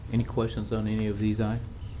 Thank you. Any questions on any of these items?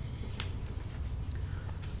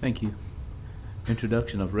 Thank you.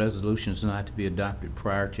 Introduction of resolutions not to be adopted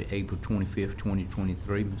prior to April 25th,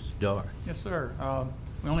 2023. Mr. Dart. Yes, sir.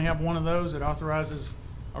 We only have one of those. It authorizes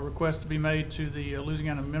a request to be made to the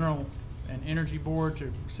Louisiana Mineral and Energy Board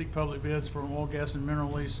to seek public bids for an oil, gas, and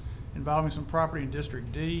mineral lease involving some property in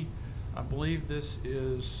District D. I believe this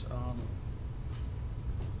is,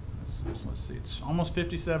 let's see, it's almost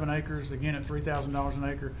 57 acres, again at $3,000 an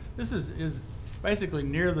acre. This is basically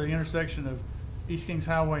near the intersection of East Kings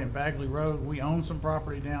Highway and Bagley Road. We own some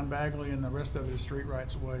property down Bagley, and the rest of it is street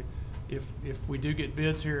rights of way. If we do get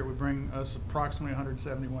bids here, it would bring us approximately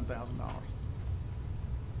 $171,000.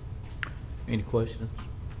 Any questions?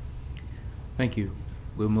 Thank you.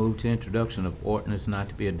 We'll move to introduction of ordinance not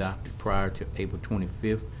to be adopted prior to April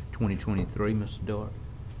 25th, 2023. Mr. Dart.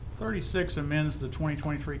 36 amends the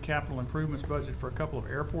 2023 capital improvements budget for a couple of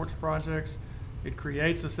airports projects. It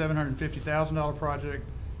creates a $750,000 project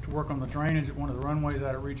to work on the drainage at one of the runways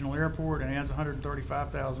out at Regional Airport, and adds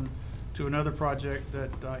 $135,000 to another project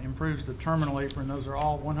that improves the terminal apron. Those are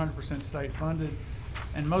all 100% state funded,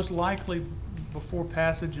 and most likely before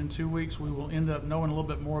passage in 2 weeks, we will end up knowing a little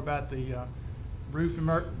bit more about the roof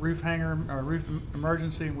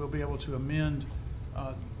emergency, and we'll be able to amend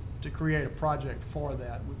to create a project for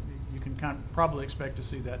that. You can probably expect to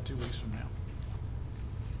see that 2 weeks from now.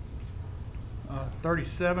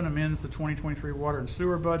 37 amends the 2023 water and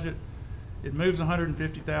sewer budget. It moves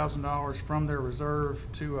 $150,000 from their reserve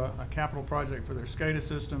to a capital project for their SCADA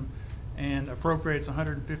system, and appropriates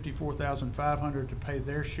 $154,500 to pay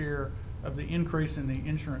their share of the increase in the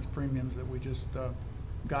insurance premiums that we just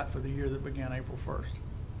got for the year that began April 1st.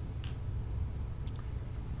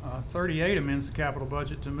 38 amends the capital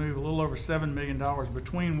budget to move a little over $7 million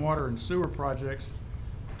between water and sewer projects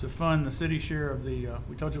to fund the city share of the,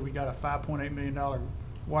 we told you we got a $5.8 million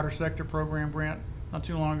water sector program grant not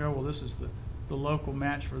too long ago. Well, this is the local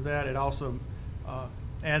match for that. It also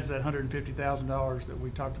adds that $150,000 that we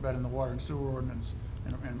talked about in the water and sewer ordinance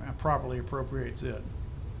and properly appropriates it.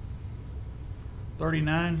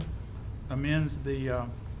 39 amends the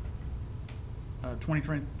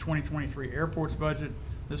 2023 airports budget.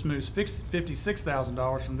 This moves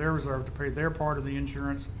 $56,000 from their reserve to pay their part of the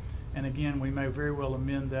insurance. And again, we may very well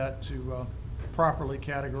amend that to properly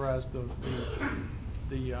categorize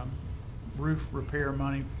the roof repair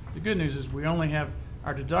money. The good news is we only have,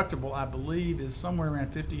 our deductible, I believe, is somewhere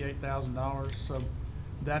around $58,000. So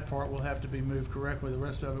that part will have to be moved correctly. The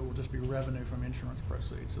rest of it will just be revenue from insurance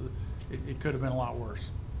proceeds. So it could have been a lot worse.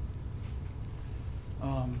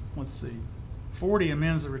 Let's see. 40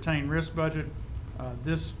 amends the retained risk budget.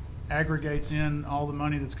 This aggregates in all the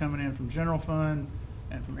money that's coming in from general fund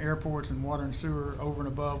and from airports and water and sewer over and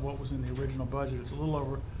above what was in the original budget. It's a little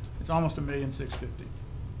over, it's almost $1,650,000.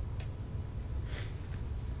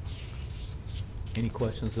 Any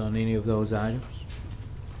questions on any of those items?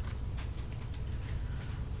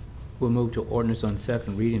 We'll move to ordinance on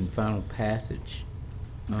second reading and final passage.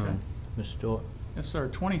 Okay. Mr. Dorr. Yes, sir.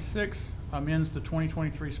 26 amends the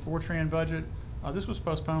 2023 Sportran budget. This was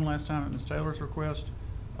postponed last time at Ms. Taylor's request.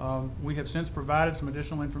 We have since provided some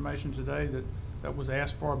additional information today that was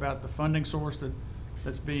asked for about the funding source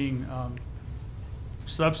that's being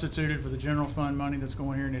substituted for the general fund money that's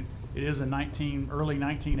going here. And it is a early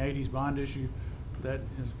 1980s bond issue that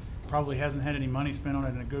probably hasn't had any money spent on it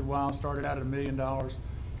in a good while. Started out at $1 million, a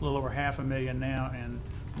little over $500,000 now, and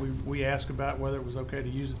we asked about whether it was okay to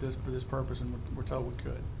use it for this purpose, and we're told we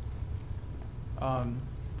could.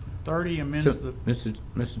 30 amends So, the.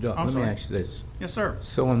 Mr. Dorr, I'm let me sorry. ask you this. Yes, sir.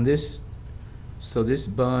 So on this, this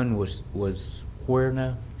bond was where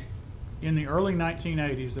now? In the early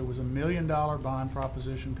 1980s, there was $1 million bond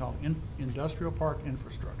proposition called Industrial Park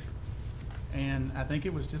Infrastructure. And I think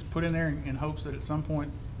it was just put in there in hopes that at some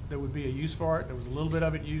point there would be a use for it. There was a little bit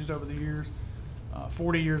of it used over the years.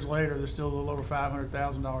 40 years later, there's still a little over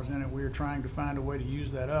 $500,000 in it. We are trying to find a way to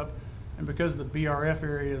use that up. And because the BRF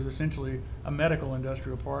area is essentially a medical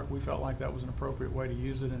industrial park, we felt like that was an appropriate way to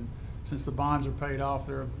use it. And since the bonds are paid off,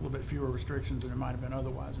 there are a little bit fewer restrictions than there might have been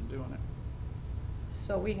otherwise in doing it.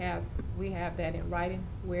 So we have that in writing,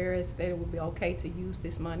 whereas that it would be okay to use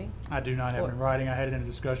this money? I do not have it in writing. I had it in a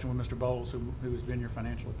discussion with Mr. Bowles, who has been your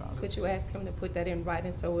financial advisor. Could you ask him to put that in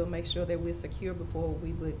writing so we'll make sure that we're secure before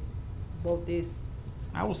we would vote this?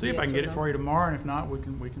 I will see if I can Yes or get it no? for you tomorrow, and if not, we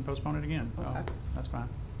can postpone it again. Okay. That's fine.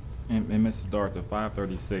 And Mr. Dart, the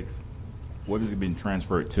 536, what is it being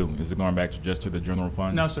transferred to? Is it going back just to the general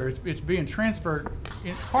fund? No, sir, it's being transferred.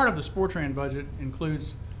 Part of the Sportran budget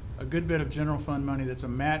includes a good bit of general fund money that's a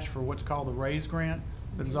match for what's called the RAISE grant.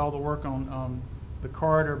 That is all the work on the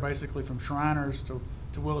corridor, basically from Shriners to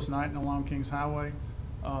Willis Knighton along Kings Highway.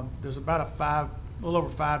 There's about a little over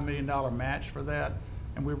 $5 million match for that,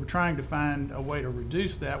 and we were trying to find a way to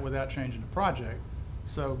reduce that without changing the project.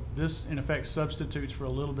 So this, in effect, substitutes for a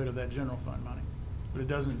little bit of that general fund money, but it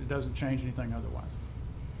doesn't change anything otherwise.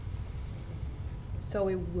 So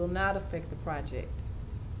it will not affect the project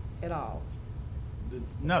at all?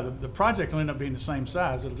 No, the project will end up being the same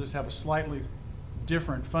size. It'll just have a slightly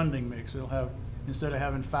different funding mix. It'll have, instead of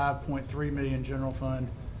having 5.3 million general fund,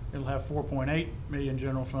 it'll have 4.8 million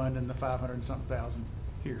general fund and the 500 and something thousand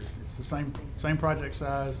here. It's the same project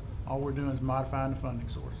size. All we're doing is modifying the funding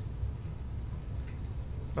source.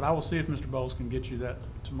 But I will see if Mr. Bowles can get you that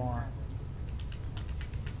tomorrow.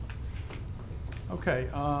 Okay,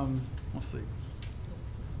 let's see.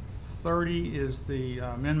 30 is the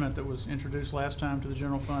amendment that was introduced last time to the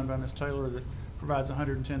general fund by Ms. Taylor that provides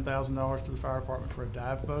 $110,000 to the fire department for a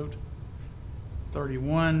dive boat.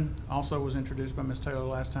 31 also was introduced by Ms. Taylor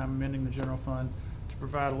last time, amending the general fund to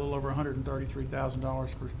provide a little over $133,000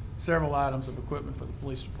 for several items of equipment for the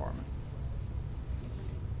police department.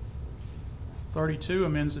 32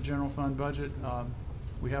 amends the general fund budget.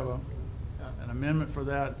 We have an amendment for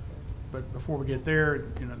that, but before we get there,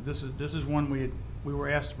 this is one we were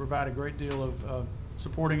asked to provide a great deal of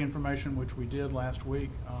supporting information, which we did last week.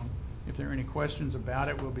 If there are any questions about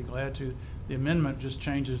it, we'll be glad to. The amendment just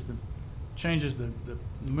changes the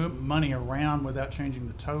money around without changing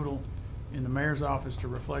the total in the mayor's office to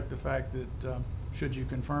reflect the fact that should you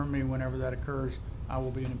confirm me whenever that occurs, I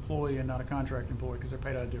will be an employee and not a contract employee because they're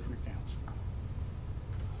paid out of different accounts.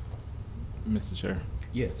 Mr. Chair.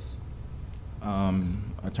 Yes.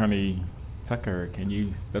 Attorney Tucker, can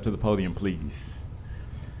you step to the podium, please?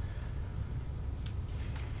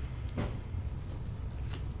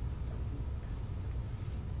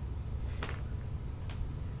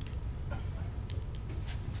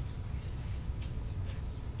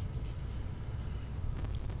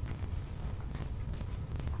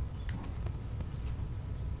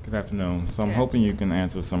 Good afternoon. So I'm hoping you can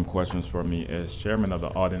answer some questions for me. As chairman of the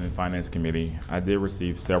Audit and Finance Committee, I did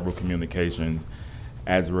receive several communications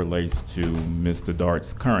as it relates to Mr.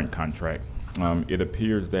 Dart's current contract. It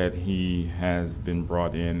appears that he has been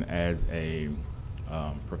brought in as a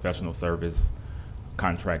professional service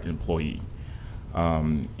contract employee.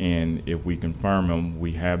 And if we confirm him,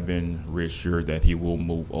 we have been reassured that he will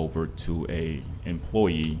move over to a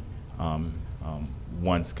employee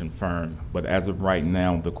once confirmed. But as of right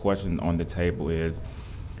now, the question on the table is,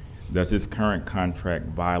 does his current contract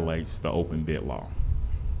violate the open bid law?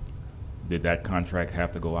 Did that contract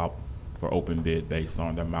have to go out for open bid based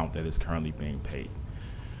on the amount that is currently being paid?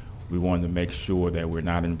 We wanted to make sure that we're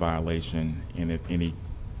not in violation, and if any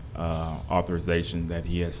authorization that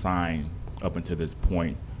he has signed up until this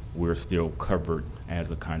point, we're still covered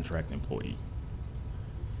as a contract employee.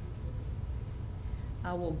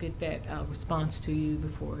 I will get that response to you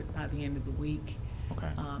by the end of the week. Okay.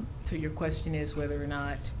 So your question is whether or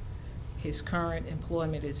not his current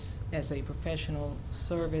employment is as a professional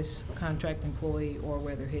service contract employee, or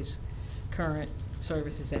whether his current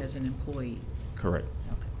service is as an employee. Correct.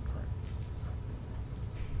 Okay. Correct.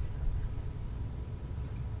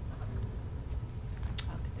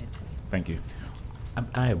 I'll get that to you. Thank you.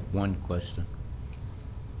 I have one question.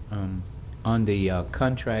 On the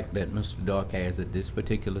contract that Mr. Dark has at this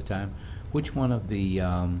particular time, which one of the,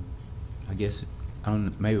 I guess, I don't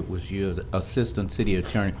know, maybe it was your assistant city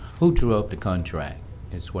attorney, who drew up the contract,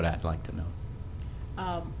 is what I'd like to know.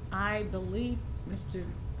 I believe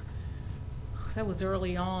that was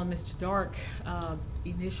early on, Mr. Dark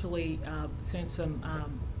initially sent some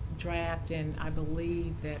draft, and I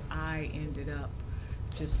believe that I ended up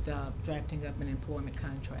just drafting up an employment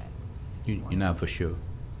contract. You're not for sure?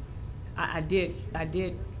 I did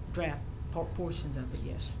draft portions of it,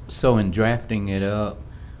 yes. So in drafting it up,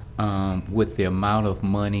 with the amount of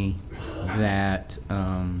money that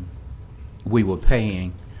we were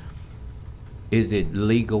paying, is it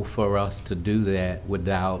legal for us to do that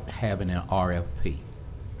without having an RFP?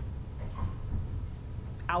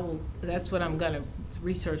 That's what I'm gonna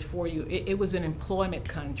research for you. It was an employment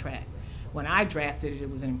contract. When I drafted it,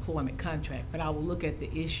 it was an employment contract, but I will look at the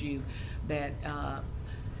issue that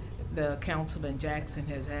the Councilman Jackson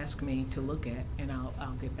has asked me to look at, and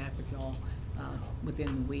I'll get back with y'all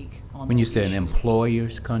within the week on When you that say an issue.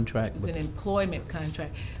 employer's contract? It's an employment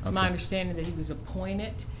contract. It's my Okay. understanding that he was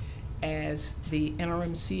appointed as the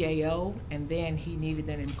interim CAO, and then he needed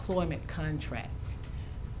an employment contract.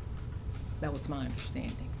 That was my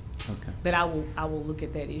understanding. Okay. But I will look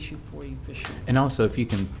at that issue for you for sure. And also, if you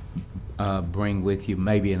can bring with you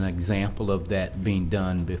maybe an example of that being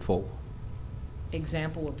done before.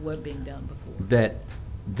 Example of what being done before. That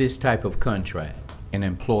this type of contract, an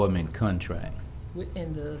employment contract,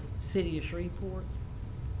 In the city of Shreveport?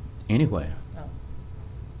 anywhere. Oh.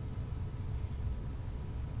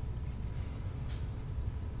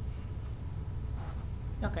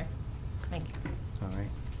 Okay, thank you. All right.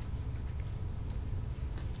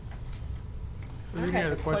 Are there I any have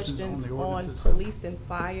other the questions on questions the on ordinances? police and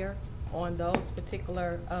fire, on those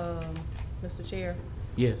particular, Mr. Chair,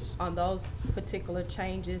 Yes. on those particular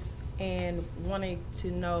changes, and wanting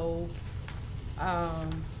to know,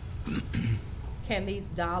 can these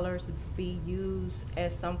dollars be used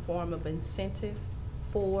as some form of incentive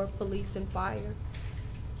for police and fire?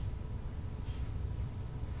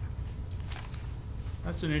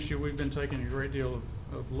 That's an issue we've been taking a great deal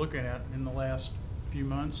of looking at in the last few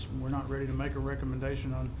months. We're not ready to make a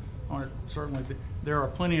recommendation on it. Certainly, there are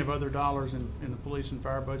plenty of other dollars in the police and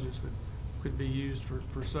fire budgets that could be used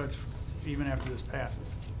for such, even after this passes.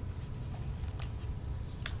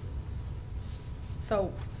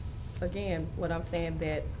 So, again, what I'm saying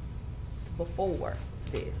that before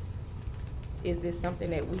this, is this something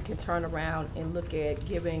that we can turn around and look at,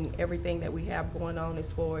 giving everything that we have going on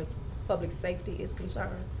as far as public safety is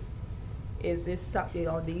concerned? Is this something,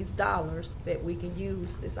 are these dollars that we can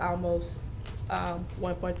use, this almost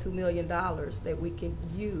 $1.2 million that we can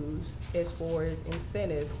use as far as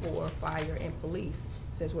incentive for fire and police,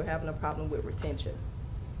 since we're having a problem with retention?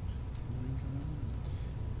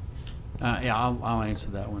 Yeah, I'll answer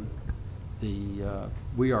that one.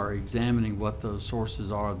 We are examining what those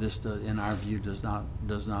sources are. This, in our view, does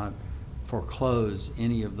not foreclose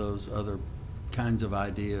any of those other kinds of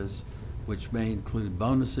ideas, which may include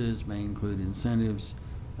bonuses, may include incentives,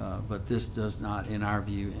 but this does not, in our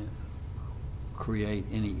view, create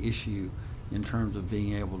any issue in terms of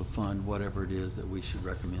being able to fund whatever it is that we should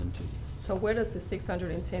recommend to you. So where does the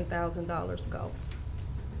 $610,000 go?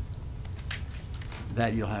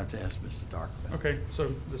 That you'll have to ask Mr. Dark about. Okay, so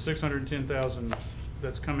the 610,000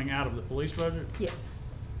 that's coming out of the police budget? Yes.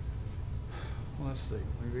 Well, let's see,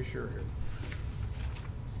 let me be sure here.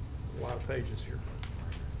 A lot of pages here.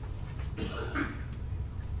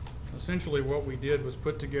 Essentially, what we did was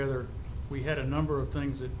put together, we had a number of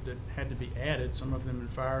things that had to be added, some of them in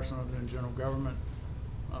fire, some of them in general government,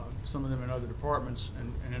 some of them in other departments,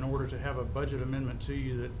 and in order to have a budget amendment to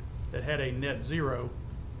you that had a net zero,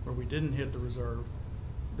 where we didn't hit the reserve,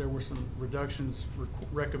 there were some reductions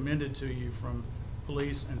recommended to you from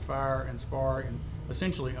police and fire and SPAR, and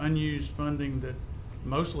essentially unused funding that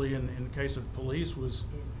mostly in the case of police was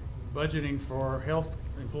budgeting for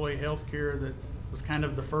employee health care that was kind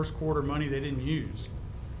of the first quarter money they didn't use.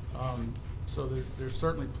 So there's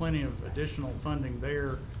certainly plenty of additional funding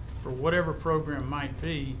there for whatever program might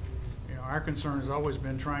be. You know, our concern has always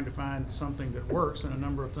been trying to find something that works, and a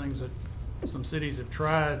number of things that some cities have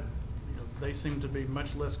tried, you know, they seem to be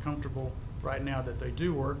much less comfortable right now that they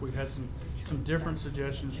do work. We've had some different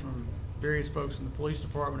suggestions from various folks in the police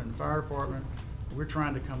department and the fire department. We're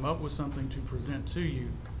trying to come up with something to present to you.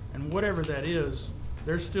 And whatever that is,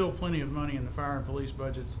 there's still plenty of money in the fire and police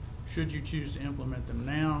budgets should you choose to implement them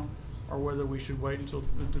now, or whether we should wait until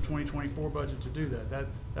the 2024 budget to do that.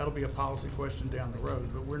 That'll be a policy question down the road.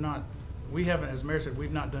 But we haven't, as Mayor said,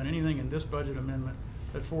 we've not done anything in this budget amendment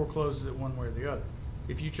that forecloses it one way or the other.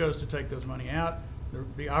 If you chose to take those money out,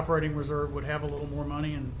 the operating reserve would have a little more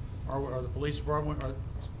money, and or the police department, or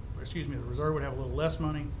excuse me, the reserve would have a little less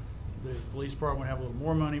money. The police department would have a little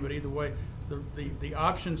more money. But either way, the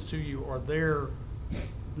options to you are there,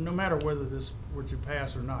 no matter whether this were to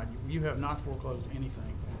pass or not. You have not foreclosed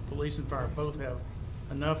anything. Police and fire both have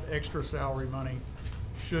enough extra salary money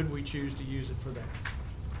should we choose to use it for that.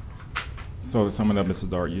 So to sum it up, Mr.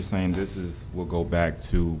 Dart, you're saying will go back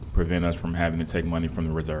to prevent us from having to take money from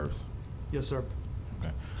the reserves? Yes, sir.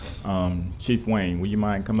 Okay. Chief Wayne, will you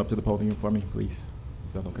mind coming up to the podium for me, please?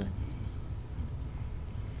 Is that okay?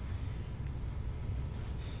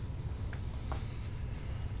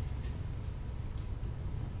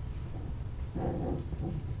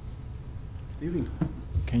 Evening.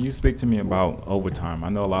 Can you speak to me about overtime? I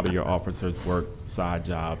know a lot of your officers work side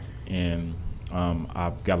jobs, and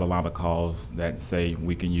I've got a lot of calls that say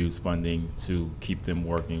we can use funding to keep them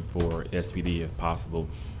working for SPD if possible.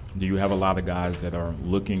 Do you have a lot of guys that are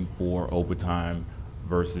looking for overtime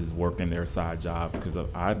versus working their side job? Because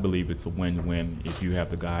I believe it's a win-win if you have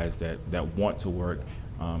the guys that want to work,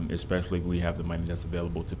 especially if we have the money that's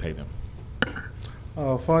available to pay them.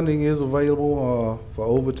 Funding is available for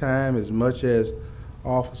overtime as much as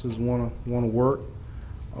officers want to work.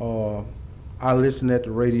 I listen at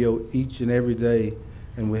the radio each and every day,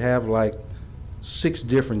 and we have like 6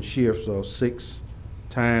 different shifts, or 6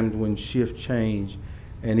 times when shift change.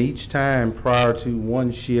 And each time prior to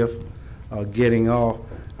one shift getting off,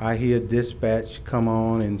 I hear dispatch come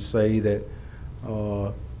on and say that,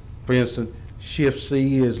 for instance, shift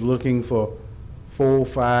C is looking for 4,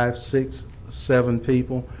 5, 6, 7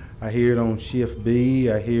 people. I hear it on shift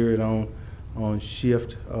B. I hear it on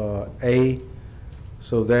shift A.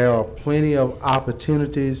 So there are plenty of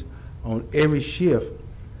opportunities on every shift,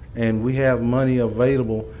 and we have money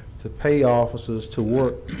available to pay officers to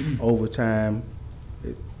work overtime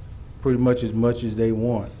pretty much as they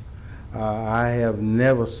want. I have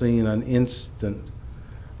never seen an instant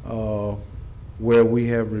where we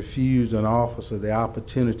have refused an officer the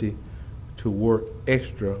opportunity to work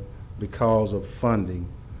extra because of funding.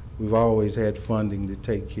 We've always had funding to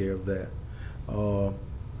take care of that.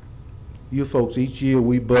 You folks, each year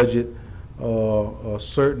we budget a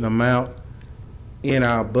certain amount in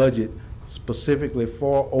our budget specifically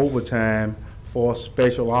for overtime for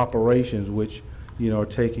special operations, which are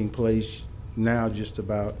taking place now just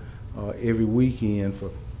about every weekend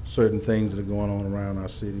for certain things that are going on around our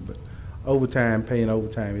city. But overtime, paying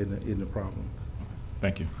overtime isn't a problem.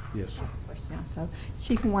 Thank you. Yes. Question also.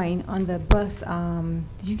 Chief Wayne, on the bus,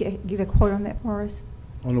 did you get a quote on that for us?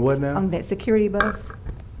 On the what now? On that security bus,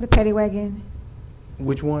 the paddy wagon?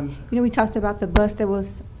 Which one? We talked about the bus that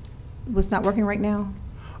was not working right now.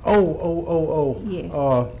 Oh. Yes.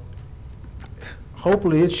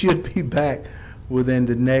 Hopefully it should be back within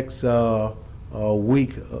the next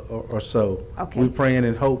week or so. Okay. We're praying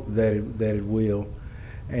and hope that it will.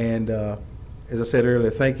 And as I said earlier,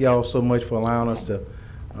 thank you all so much for allowing us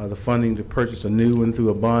the funding to purchase a new one through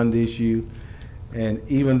a bond issue. And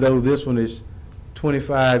even though this one is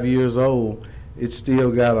 25 years old, it's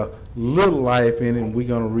still got a little life in it, and we're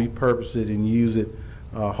going to repurpose it and use it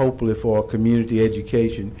hopefully for community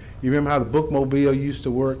education. You remember how the bookmobile used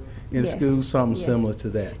to work in school? Something similar to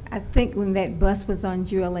that. I think when that bus was on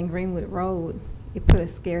Jewel and Greenwood Road, it put a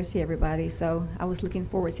scare to everybody. So I was looking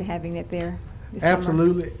forward to having that there this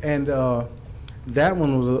Absolutely. summer. And that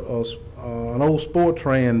one was an old Sport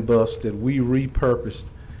Tran bus that we repurposed.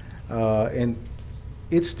 And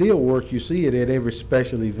it still works. You see it at every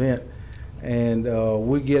special event. And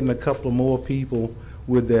we're getting a couple of more people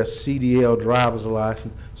with their CDL driver's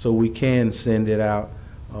license so we can send it out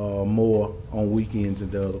more on weekends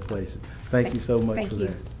and to other places. Thank you so much for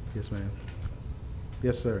that. Yes, ma'am.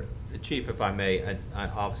 Yes, sir. Chief, if I may,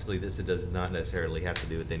 obviously this does not necessarily have to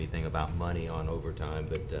do with anything about money on overtime,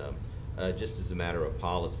 but just as a matter of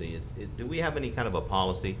policy, do we have any kind of a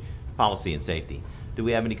policy and safety? Do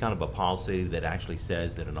we have any kind of a policy that actually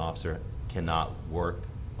says that an officer cannot work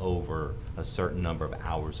over a certain number of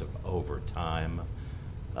hours of overtime.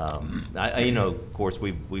 You know, of course,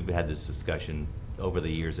 we've had this discussion over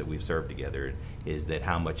the years that we've served together, is that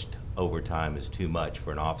how much overtime is too much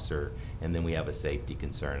for an officer, and then we have a safety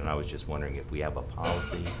concern. And I was just wondering if we have a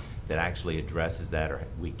policy that actually addresses that, or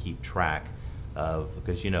we keep track of,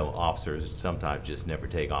 because, you know, officers sometimes just never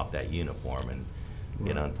take off that uniform, and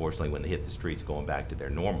you know, unfortunately, when they hit the streets going back to their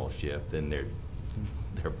normal shift, then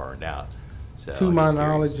they're burned out. So to my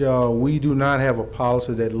knowledge, we do not have a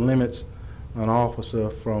policy that limits an officer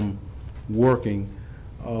from working,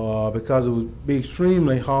 because it would be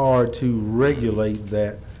extremely hard to regulate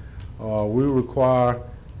that. We require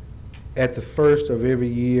at the first of every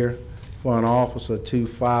year for an officer to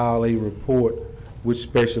file a report with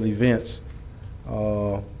special events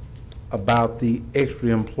about the extra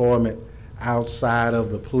employment outside of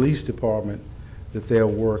the police department that they're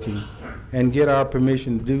working, and get our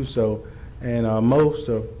permission to do so. And most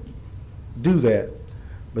do that,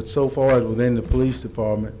 but so far as within the police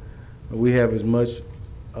department, we have as much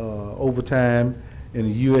overtime in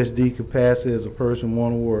a USD capacity as a person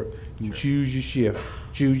want to work. You choose your shift,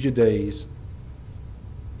 choose your days.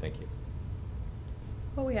 Thank you.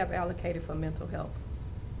 What do we have allocated for mental health?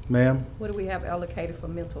 Ma'am? What do we have allocated for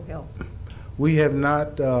mental health? We have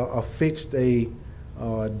not affixed a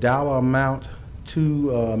dollar amount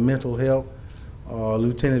to mental health.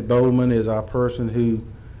 Lieutenant Bowman is our person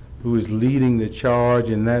who is leading the charge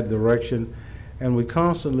in that direction, and we're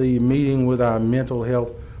constantly meeting with our mental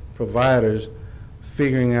health providers,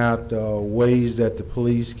 figuring out ways that the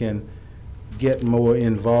police can get more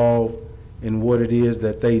involved in what it is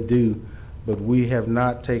that they do, but we have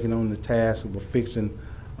not taken on the task of affixing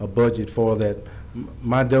a budget for that.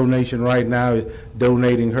 My donation right now is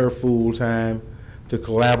donating her full time to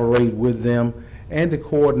collaborate with them and to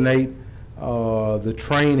coordinate the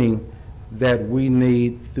training that we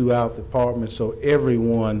need throughout the department, so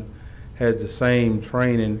everyone has the same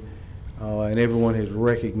training and everyone has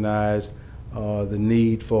recognized the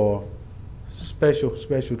need for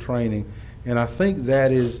special training. And I think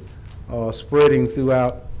that is spreading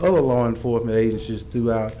throughout other law enforcement agencies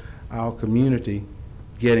throughout our community,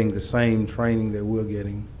 getting the same training that we're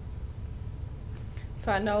getting.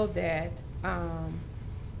 So I know that,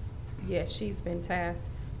 yes, she's been tasked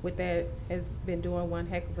with that, has been doing one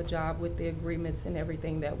heck of a job with the agreements and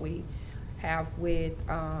everything that we have with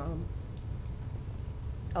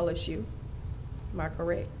LSU. Am I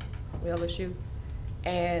correct? With LSU?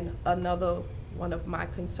 And another one of my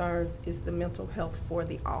concerns is the mental health for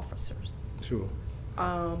the officers. Sure.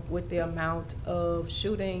 With the amount of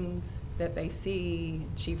shootings that they see,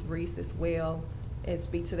 Chief Reese as well, and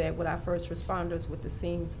speak to that with our first responders with the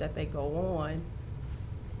scenes that they go on,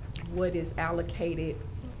 what is allocated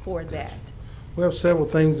for that? We have several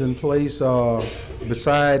things in place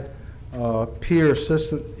beside peer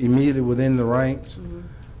assistance immediately within the ranks.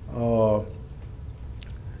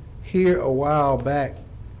 Here a while back,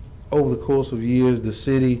 over the course of years, the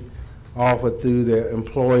city offered through their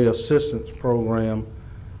employee assistance program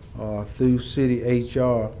through city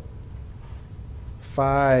HR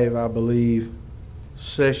 5, I believe,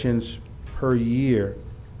 sessions per year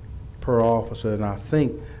per officer, and I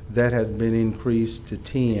think that has been increased to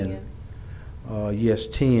 10. Yes,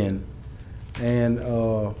 10. And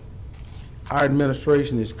our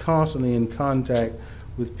administration is constantly in contact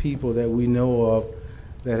with people that we know of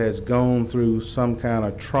that has gone through some kind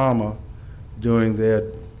of trauma during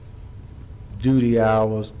their duty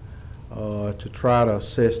hours to try to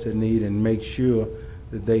assess their need and make sure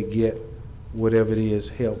that they get whatever it is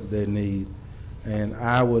help they need. And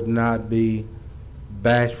I would not be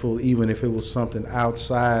bashful, even if it was something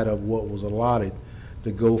outside of what was allotted,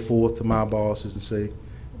 to go forth to my bosses and say,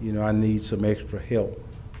 you know, I need some extra help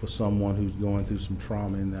for someone who's going through some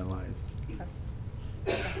trauma in their life.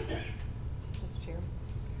 Mr. Chairman,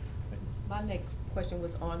 my next question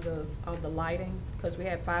was on the lighting, because we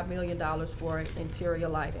had $5 million for interior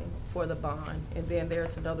lighting for the bond, and then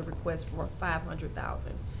there's another request for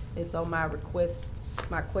 $500,000. And so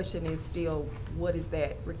my question is still, what is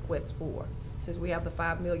that request for? Since we have the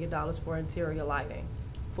 $5 million for interior lighting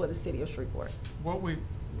for the city of Shreveport.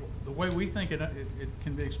 The way we think it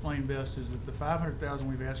can be explained best is that the $500,000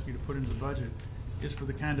 we've asked you to put into the budget is for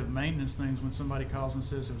the kind of maintenance things when somebody calls and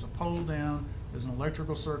says there's a pole down, there's an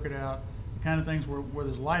electrical circuit out, the kind of things where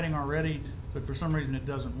there's lighting already, but for some reason it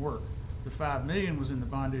doesn't work. The $5 million was in the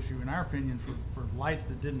bond issue, in our opinion, for lights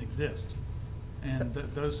that didn't exist. And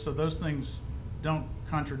so those things don't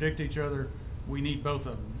contradict each other. We need both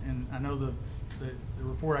of them. And I know the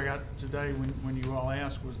report I got today when you all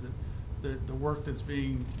asked was that the work that's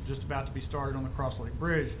being just about to be started on the Cross Lake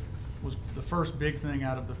Bridge was the first big thing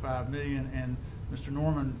out of the 5 million, and Mr.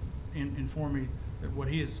 Norman informed me that what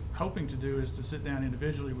he is hoping to do is to sit down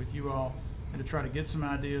individually with you all and to try to get some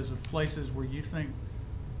ideas of places where you think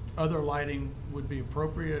other lighting would be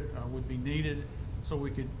appropriate, would be needed, so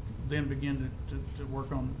we could then begin to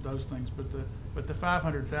work on those things. But the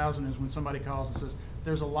 500,000 is when somebody calls and says,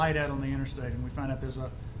 there's a light out on the interstate, and we find out there's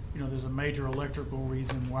a major electrical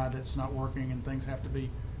reason why that's not working and things have to be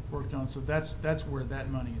worked on. So that's where that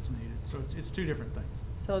money is needed. So it's two different things.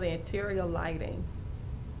 So the interior lighting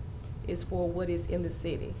is for what is in the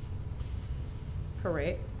city,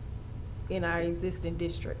 correct? In our existing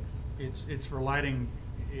districts. It's for lighting.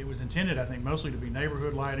 It was intended, I think, mostly to be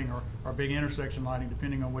neighborhood lighting or big intersection lighting,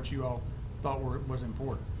 depending on what you all thought was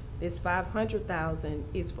important. This 500,000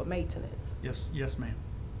 is for maintenance. Yes, ma'am.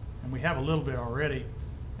 And we have a little bit already,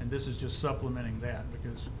 and this is just supplementing that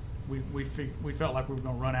because we felt like we were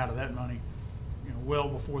going to run out of that money, well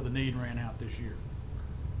before the need ran out this year.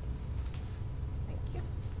 Thank you.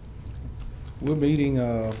 We're meeting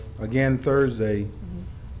again Thursday,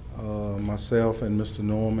 myself and Mr.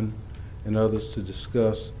 Norman and others, to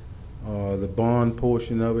discuss the bond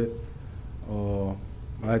portion of it.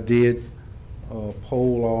 I did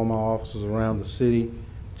poll all my officers around the city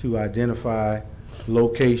to identify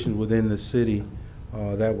locations within the city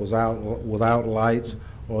that was without lights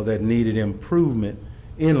or that needed improvement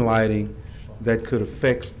in lighting that could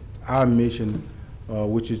affect our mission,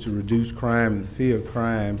 which is to reduce crime and the fear of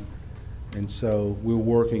crime. And so we're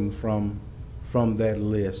working from that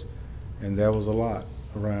list, and there was a lot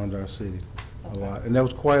around our city, a lot. And there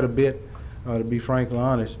was quite a bit, to be frankly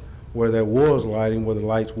honest, where there was lighting, where the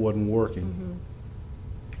lights wasn't working.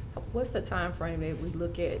 Mm-hmm. What's the time frame that we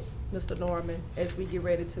look at, Mr. Norman, as we get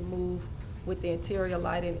ready to move with the interior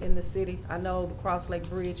lighting in the city? I know the Cross Lake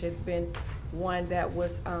Bridge has been one that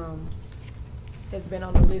was has been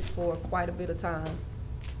on the list for quite a bit of time.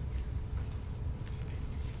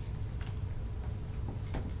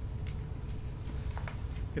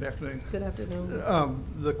 Good afternoon. Good afternoon.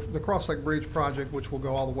 The Cross Lake Bridge project, which will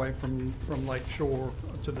go all the way from Lake Shore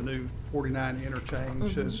to the new 49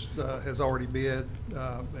 interchange, has already bid,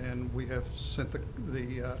 and we have sent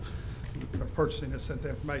the purchasing has sent the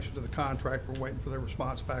information to the contractor. We're waiting for their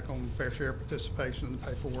response back on fair share participation and the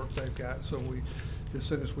paperwork they've got. So as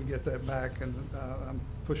soon as we get that back, and I'm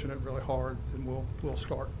pushing it really hard, then we'll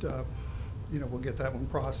start. We'll get that one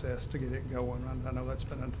processed to get it going. I know that's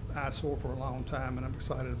been an eyesore for a long time, and I'm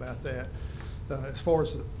excited about that. As far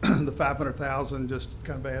as the 500,000, just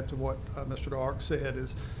kind of add to what Mr. Dark said,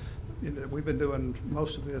 is we've been doing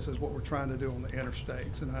most of this is what we're trying to do on the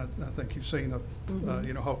interstates, and I think you've seen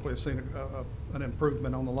hopefully have seen an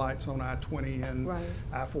improvement on the lights on I-20 and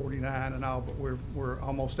I-49 and all, but we're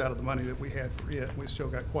almost out of the money that we had for it. We still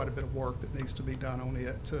got quite a bit of work that needs to be done on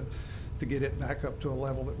it to get it back up to a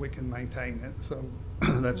level that we can maintain it. So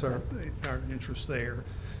that's our interest there.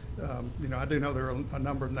 I do know there are a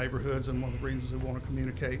number of neighborhoods, and one of the reasons we want to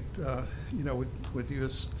communicate, with you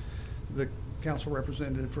as the council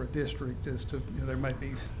representative for a district is to, there may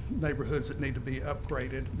be neighborhoods that need to be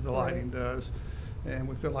upgraded, the lighting does, and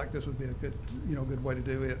we feel like this would be a good way to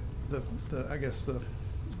do it. I guess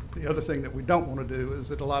the other thing that we don't want to do is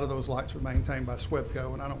that a lot of those lights are maintained by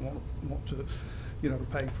SWEPCO, and I don't want to to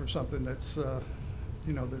pay for something that's,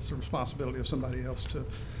 that's the responsibility of somebody else to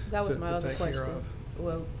That was my other take care question. of.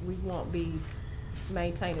 Well, we won't be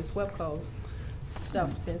maintaining SWEPCO's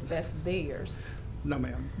stuff since that's theirs. No,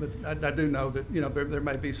 ma'am, but I do know that, there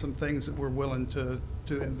may be some things that we're willing to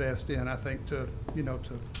invest in, I think, to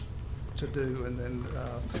do, and then,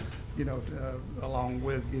 along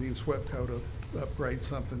with getting SWEPCO to upgrade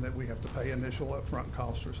something that we have to pay initial upfront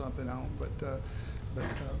cost or something on, but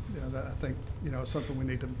I think, it's something we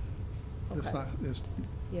need to, it's not,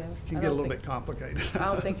 can get a little bit complicated. I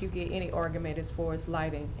don't think you get any argument as far as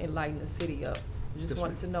lighting and lighting the city up. I just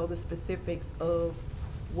wanted to know the specifics of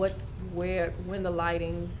when the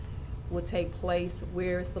lighting will take place,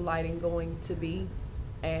 where is the lighting going to be,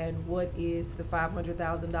 and what is the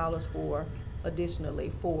 $500,000 for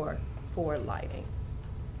additionally for lighting.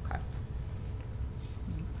 Okay.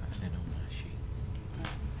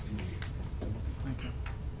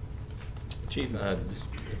 Chief,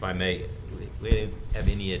 if I may, we have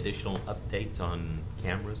any additional updates on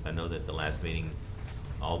cameras? I know that the last meeting,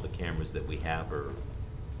 all the cameras that we have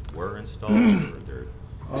were installed, or they're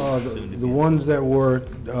the ones that were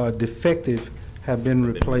defective have been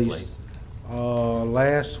replaced.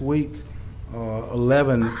 Last week,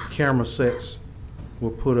 11 camera sets were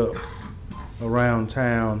put up around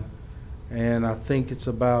town, and I think it's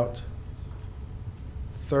about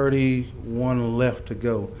 31 left to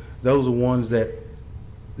go. Those are ones that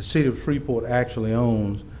the city of Shreveport actually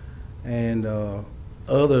owns, and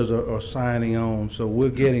others are signing on. So we're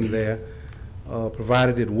getting there,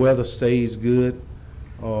 provided that weather stays good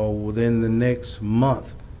within the next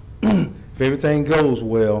month. If everything goes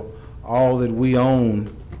well, all that we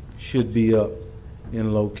own should be up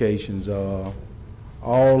in locations.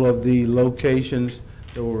 All of the locations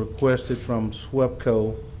that were requested from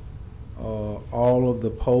SWEPCO, all of the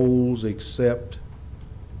poles except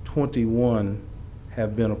 21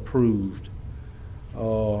 have been approved.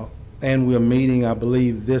 And we're meeting, I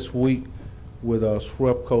believe, this week with a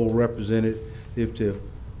SWEPCO representative to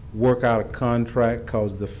work out a contract,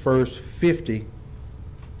 because the first 50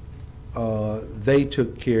 they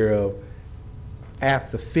took care of.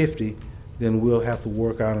 After 50, then we'll have to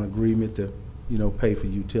work out an agreement to, pay for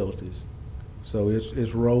utilities. So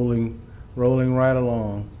it's rolling right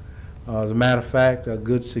along. As a matter of fact, a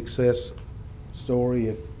good success story,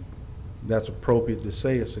 if that's appropriate to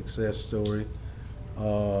say a success story,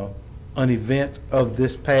 an event of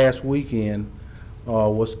this past weekend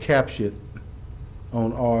was captured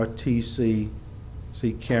on RTC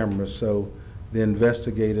cameras. So the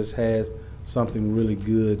investigators had something really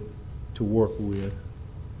good to work with.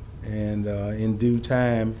 And in due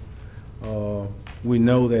time, we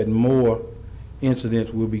know that more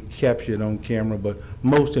incidents will be captured on camera, but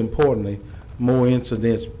most importantly, more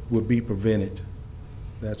incidents will be prevented.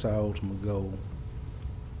 That's our ultimate goal.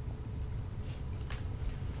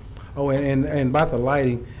 Oh, and about the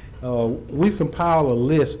lighting, we've compiled a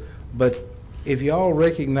list, but if y'all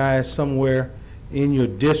recognize somewhere in your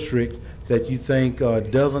district that you think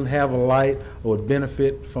doesn't have a light or would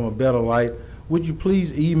benefit from a better light, would you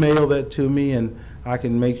please email that to me, and I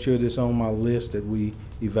can make sure this on my list that we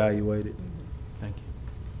evaluate it. Thank you.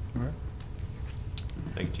 All right.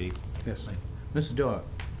 Thank you, Chief. Yes. Mr. Dart,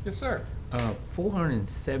 Yes, sir.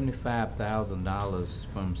 $475,000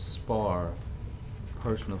 from SPAR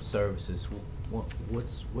Personal Services.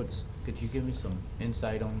 What's? Could you give me some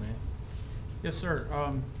insight on that? Yes, sir.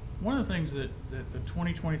 One of the things that the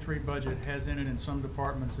 2023 budget has in it in some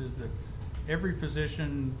departments is that every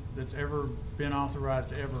position that's ever been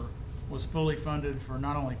authorized ever was fully funded for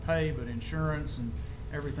not only pay, but insurance and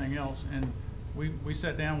everything else. And we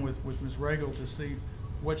sat down with Ms. Regal to see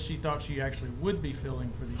what she thought she actually would be filling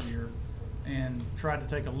for the year, and tried to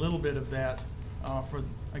take a little bit of that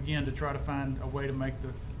to try to find a way to make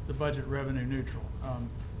the budget revenue neutral.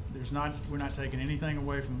 We're not taking anything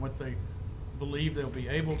away from what they believe they'll be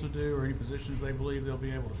able to do, or any positions they believe they'll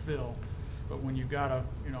be able to fill. But when you've got a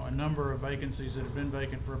number of vacancies that have been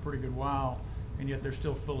vacant for a pretty good while, and yet they're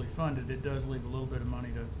still fully funded, it does leave a little bit of money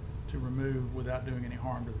to remove without doing any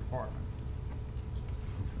harm to the department.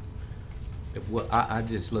 Well, I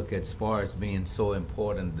just look at SPAR as being so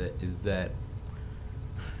important, that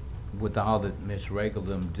with all that Ms. Regal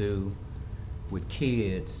them do with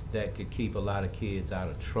kids, that could keep a lot of kids out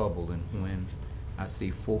of trouble. And when I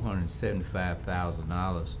see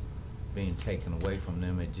 $475,000 being taken away from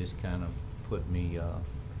them, it just kind of put me a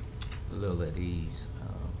little at ease.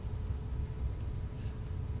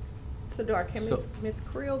 So Dart, can Ms.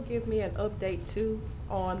 Creel give me an update too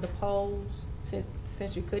on the polls,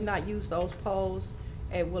 since you could not use those polls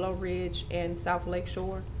at Willow Ridge and South Lake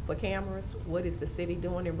Shore for cameras? What is the city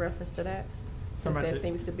doing in reference to that? Since that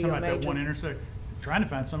seems to be a major. That one intersection, trying to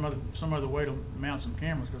find some other way to mount some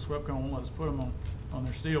cameras, because SWEPCO won't let us put them on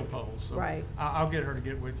their steel poles. So right. I'll get her to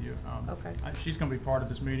get with you. Okay. She's going to be part of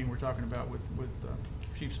this meeting we're talking about with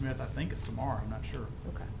Chief Smith. I think it's tomorrow. I'm not sure.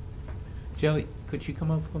 Okay. Jelly, could you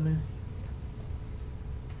come up for a minute?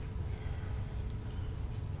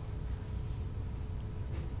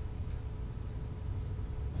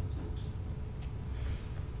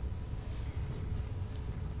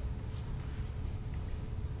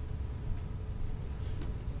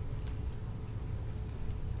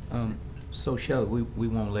 So Shelley, we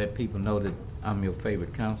won't let people know that I'm your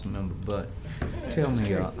favorite council member, but tell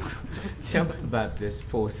me about this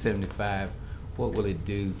 475. What will it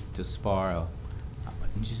do to SPAR?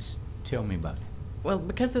 Just tell me about it. Well,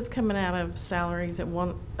 because it's coming out of salaries, it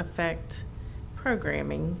won't affect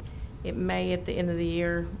programming. It may at the end of the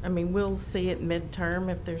year. I mean, we'll see it midterm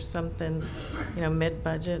if there's something,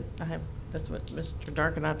 mid-budget. That's what Mr.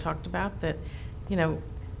 Dark and I talked about, that, I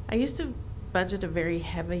used to budget a very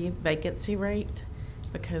heavy vacancy rate,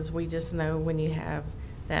 because we just know when you have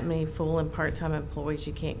that many full and part-time employees,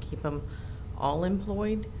 you can't keep them all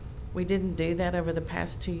employed. We didn't do that over the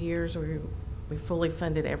past 2 years. We fully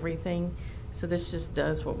funded everything. So this just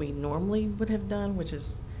does what we normally would have done, which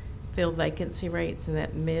is fill vacancy rates, and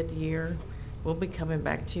that mid-year we'll be coming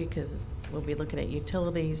back to you, because we'll be looking at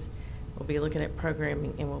utilities, we'll be looking at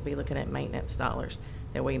programming, and we'll be looking at maintenance dollars.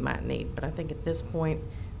 that we might need. But I think at this point,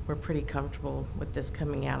 we're pretty comfortable with this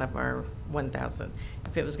coming out of our 1,000.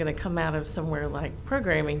 If it was gonna come out of somewhere like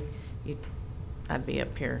programming, I'd be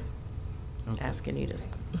up here asking you to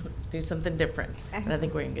do something different. But I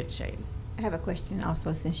think we're in good shape. I have a question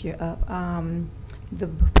also since you're up. The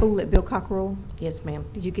pool at Bill Cockrell? Yes, ma'am.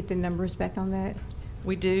 Did you get the numbers back on that?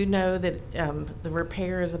 We do know that the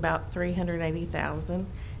repair is about $380,000,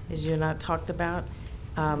 as you and I talked about.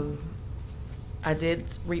 I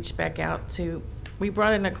did reach back out to, we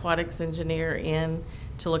brought an aquatics engineer in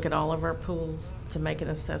to look at all of our pools to make an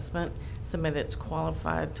assessment, somebody that's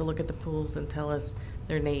qualified to look at the pools and tell us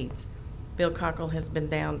their needs. Bill Cockrell has been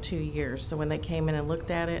down 2 years, so when they came in and looked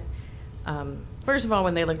at it, first of all,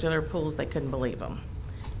 when they looked at our pools, they couldn't believe them.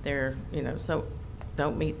 They're, so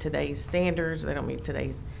don't meet today's standards. They don't meet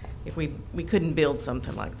today's, if we couldn't build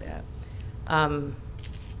something like that.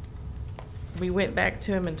 We went back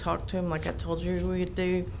to him and talked to him like I told you we would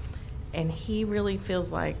do, and he really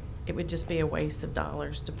feels like it would just be a waste of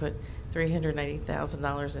dollars to put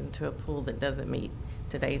 $380,000 into a pool that doesn't meet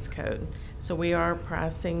today's code. So we are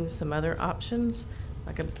pricing some other options,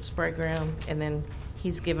 like a spray ground, and then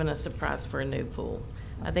he's given us a price for a new pool.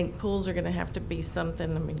 I think pools are gonna have to be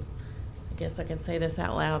something, I guess I can say this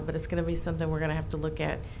out loud, but it's gonna be something we're gonna have to look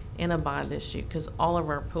at in a bond issue, because all of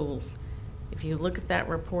our pools, if you look at that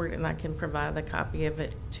report, and I can provide a copy of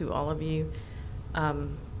it to all of you,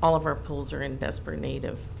 all of our pools are in desperate need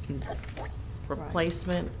of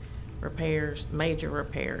replacement, repairs, major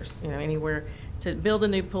repairs. Anywhere to build a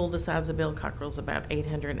new pool the size of Bill Cockrell's about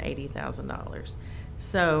 $880,000.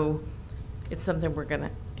 So it's something we're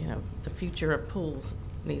gonna, the future of pools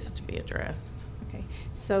needs to be addressed. Okay,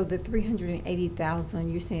 so the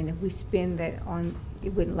 $380,000, you're saying if we spend that on, it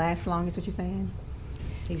wouldn't last long, is what you're saying?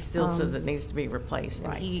 He still says it needs to be replaced.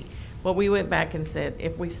 Right. And well, we went back and said,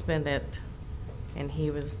 if we spend it, and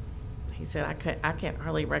he said, I can't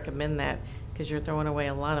hardly recommend that because you're throwing away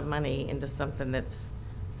a lot of money into something that's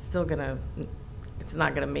still it's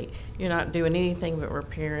not gonna meet. You're not doing anything but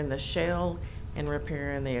repairing the shell and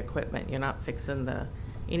repairing the equipment. You're not fixing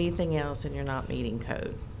anything else, and you're not meeting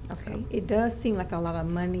code. Okay, So, it does seem like a lot of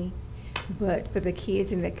money, but for the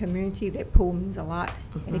kids in that community, that pool means a lot.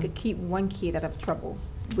 And it could keep one kid out of trouble,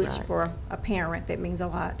 which Right. for a parent, that means a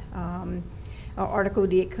lot. An article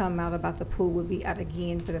did come out about the pool would be out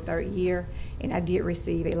again for the 3rd year, and I did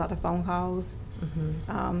receive a lot of phone calls.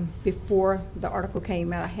 Before the article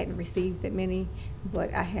came out, I hadn't received that many,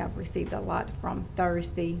 but I have received a lot from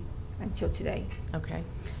Thursday until today. Okay.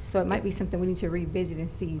 So it might be something we need to revisit and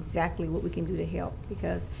see exactly what we can do to help,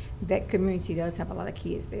 because that community does have a lot of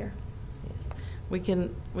kids there. Yes. We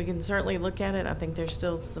can certainly look at it. I think there's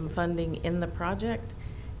still some funding in the project.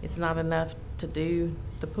 It's not enough to do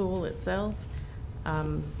the pool itself.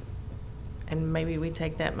 And maybe we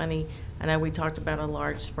take that money. I know we talked about a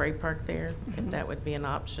large spray park there, if that would be an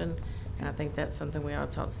option. And I think that's something we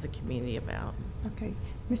ought to talk to the community about. Okay.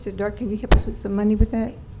 Mr. Dark, can you help us with some money with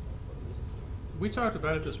that? We talked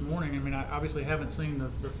about it this morning. I obviously haven't seen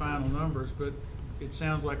the final numbers, but it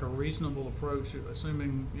sounds like a reasonable approach,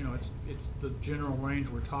 assuming, it's the general range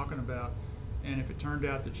we're talking about. And if it turned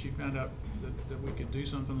out that she found out that we could do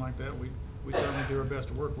something like that, we certainly do our best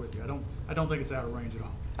to work with you. I don't think it's out of range at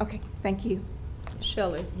all. Okay, thank you.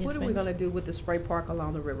 Shelley, Yes, what are we ma'am. gonna do with the spray park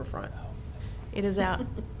along the riverfront? It is out,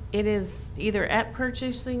 it is either at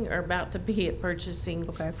purchasing or about to be at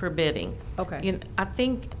purchasing for bidding. Okay. I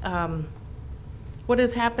think what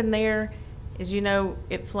has happened there is,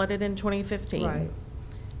 it flooded in 2015. Right.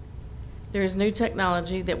 There's new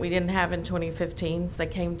technology that we didn't have in 2015.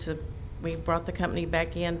 So we brought the company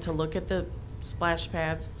back in to look at the splash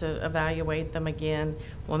pads, to evaluate them again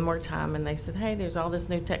one more time, and they said, hey, there's all this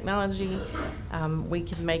new technology. We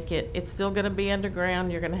can make it's still gonna be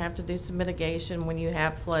underground. You're gonna have to do some mitigation when you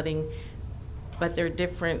have flooding, but they're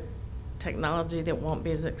different technology that won't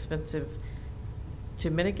be as expensive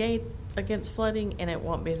to mitigate against flooding, and it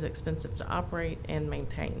won't be as expensive to operate and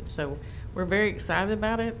maintain. So we're very excited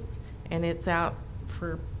about it, and it's out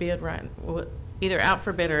for bid either out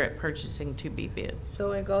for bid or at purchasing to be bid.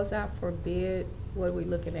 So it goes out for bid, what are we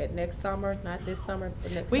looking at, next summer, not this summer,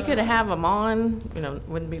 but next We summer? could have them on,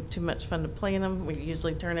 wouldn't be too much fun to play in them. We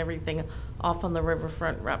usually turn everything off on the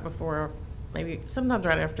riverfront right before, maybe sometimes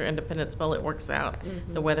right after Independence Bowl. It works out.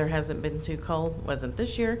 The weather hasn't been too cold, wasn't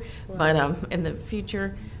this year, but in the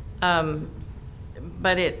future.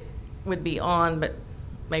 But it would be on, but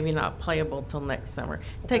maybe not playable till next summer.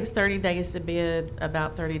 It takes 30 days to bid,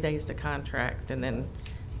 about 30 days to contract, and then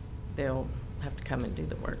they'll have to come and do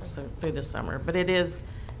the work through the summer. But it is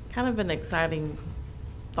kind of an exciting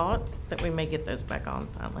thought that we may get those back on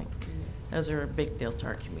finally. those are a big deal to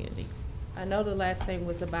our community. I know the last thing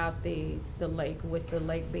was about the lake, with the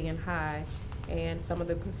lake being high, and some of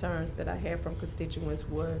the concerns that I had from constituents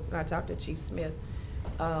were, and I talked to Chief Smith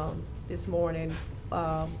this morning,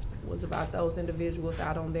 was about those individuals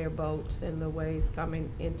out on their boats and the waves coming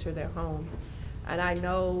into their homes. And I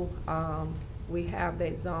know we have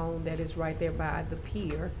that zone that is right there by the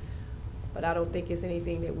pier, but I don't think it's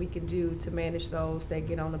anything that we can do to manage those that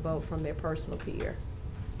get on the boat from their personal pier.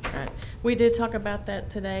 Right. We did talk about that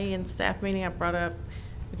today in staff meeting. I brought up,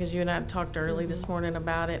 because you and I talked early this morning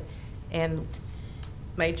about it, and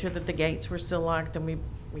made sure that the gates were still locked, and we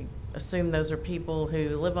assume those are people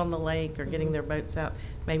who live on the lake or getting their boats out,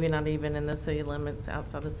 maybe not even in the city limits,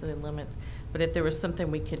 outside the city limits. But if there was something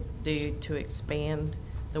we could do to expand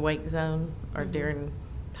the wake zone, or during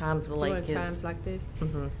times the lake is... During times like this?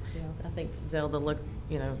 Yeah. I think Zelda was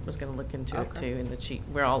going to look into it too, and the chief,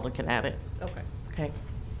 we're all looking at it. Okay. Okay.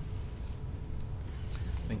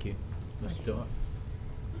 Thank you. Mr. Short?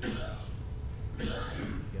 Yes.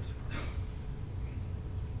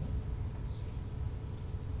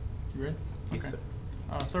 You ready? Yes, Okay. sir.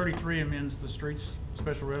 33 amends the streets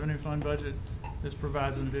special revenue fund budget. This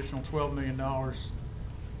provides an additional $12 million,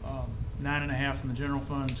 9.5 from the general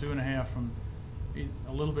fund, 2.5 from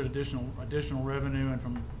a little bit additional revenue, and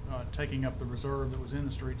from taking up the reserve that was in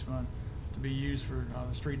the streets fund to be used for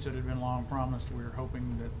the streets that had been long promised. We're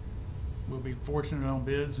hoping that we'll be fortunate on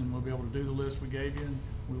bids, and we'll be able to do the list we gave you, and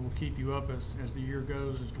we will keep you up as the year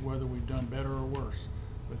goes as to whether we've done better or worse.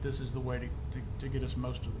 But this is the way to get us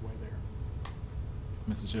most of the way there.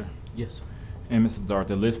 Mr. Chair? Yes, sir. And Mr. Dart,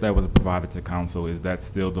 the list that was provided to council, is that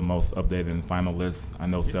still the most updated and final list? I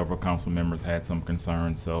know several council members had some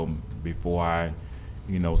concerns, so before I,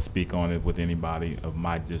 speak on it with anybody of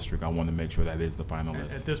my district, I want to make sure that is the final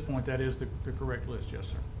list. At this point, that is the correct list, yes,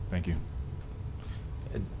 sir. Thank you.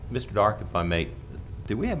 Mr. Dark, if I may,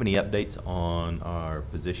 do we have any updates on our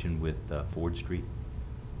position with Ford Street?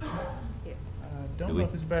 Yes. Don't know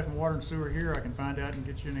if it's back from water and sewer here. I can find out and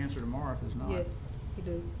get you an answer tomorrow if it's not. Yes, you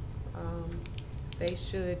do. They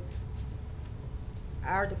should,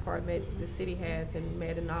 our department, the city has and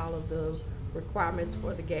met in all of the requirements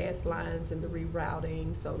for the gas lines and the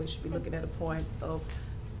rerouting, so they should be looking at a point of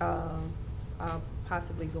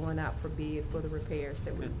possibly going out for bid for the repairs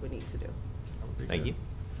that we would need to do. Thank you.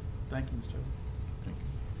 Thank you, Mr. Chairman. Thank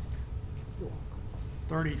you.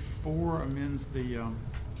 34 amends the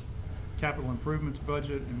capital improvements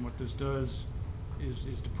budget, and what this does is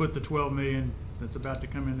to put the $12 million that's about to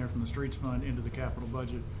come in there from the streets fund into the capital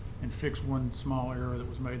budget and fix one small error that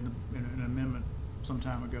was made in an amendment some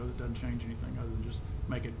time ago that doesn't change anything other than just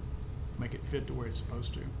make it fit to where it's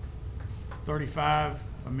supposed to. 35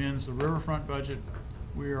 amends the riverfront budget.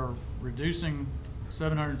 We are reducing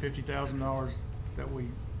 $750,000 that we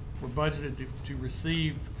were budgeted to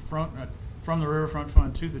receive from the riverfront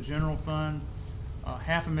fund to the general fund.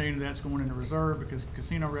 $500,000 of that's going into reserve because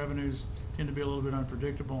casino revenues tend to be a little bit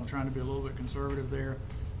unpredictable, and trying to be a little bit conservative there.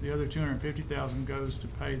 The other $250,000 goes to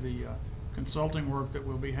pay the consulting work that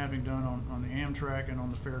we'll be having done on the Amtrak and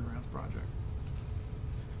on the Fairgrounds project.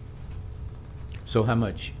 So how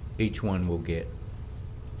much each one will get?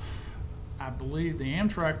 I believe the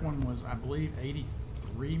Amtrak one was,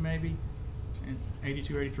 83 maybe,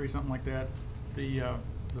 82, 83, something like that. The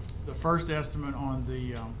first estimate on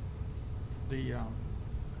the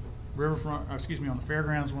riverfront, on the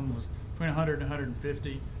Fairgrounds one was between 100 and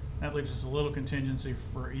 150. That leaves us a little contingency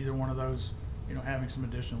for either one of those, having some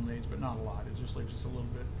additional needs, but not a lot. It just leaves us a little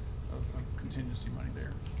bit of contingency money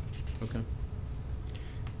there. Okay.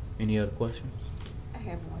 Any other questions? I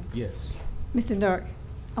have one. Yes. Mr. Dark,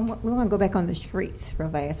 we want to go back on the streets real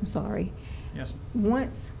fast. I'm sorry. Yes.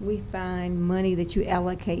 Once we find money that you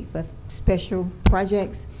allocate for special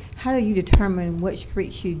projects, how do you determine what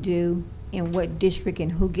streets you do in what district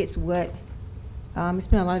and who gets what? It's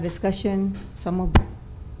been a lot of discussion, so I'm going to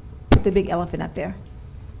put the big elephant out there.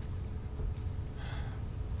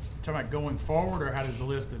 Talking about going forward, or how did the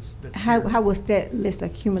list that's How here? was that list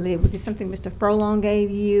accumulated? Was it something Mr. Furlong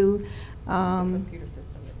gave you? It's a computer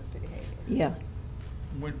system that the city has. Yeah.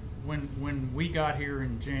 When we got here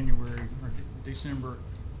in January or December,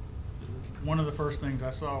 one of the first things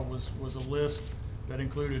I saw was a list that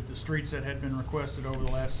included the streets that had been requested over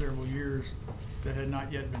the last several years that had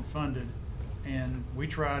not yet been funded, and we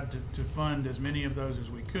tried to fund as many of those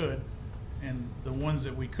as we could. And the ones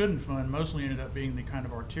that we couldn't fund mostly ended up being the kind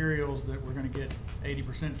of arterials that we're going to get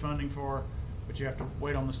 80% funding for, but you have to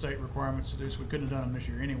wait on the state requirements to do, so we couldn't have done them this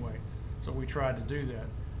year anyway. So we tried to do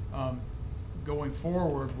that. Going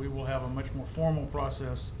forward, we will have a much more formal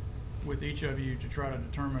process with each of you to try to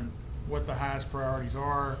determine what the highest priorities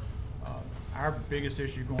are. our biggest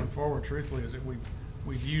issue going forward, truthfully, is that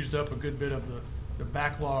we've used up a good bit of the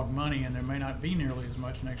backlog money, and there may not be nearly as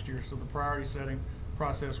much next year. So the priority setting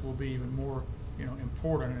process will be even more,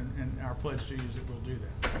 important, and our pledge to you is that we'll do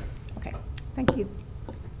that. Okay, thank you.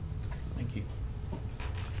 Thank you.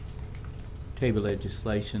 Table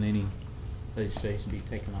legislation, any legislation be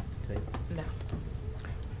taken off the table?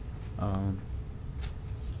 No.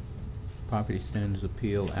 Property standards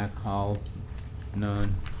appeal, alcohol,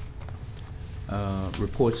 none.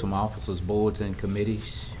 Reports from officers, boards, and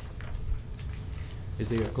committees. Is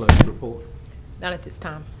there a clerk's report? Not at this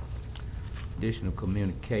time. Additional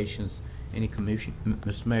communications, any commission,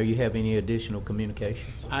 Mr. Mayor, you have any additional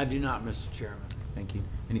communications? I do not, Mr. Chairman. Thank you.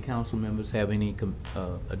 Any council members have any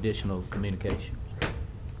additional communications?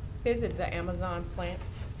 Visit the Amazon plant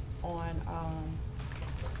on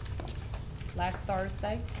last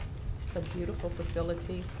Thursday. It's a beautiful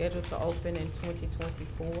facility scheduled to open in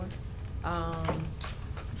 2024. I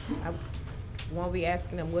won't be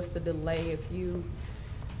asking them what's the delay.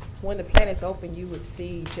 When the plant is open, you would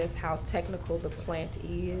see just how technical the plant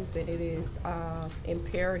is, and it is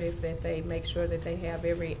imperative that they make sure that they have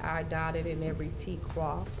every I dotted and every T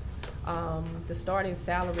crossed. The starting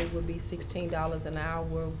salary would be $16 an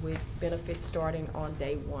hour with benefits starting on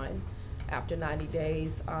day one. After 90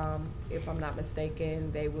 days, if I'm not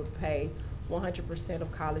mistaken, they would pay 100%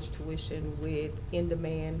 of college tuition with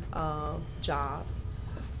in-demand jobs.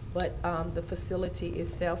 But the facility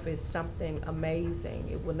itself is something amazing.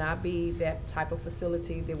 It will not be that type of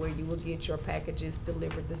facility where you will get your packages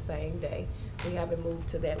delivered the same day. We haven't moved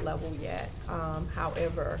to that level yet.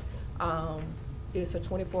 However, it's a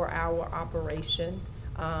 24-hour operation,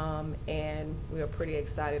 and we are pretty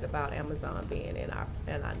excited about Amazon being in our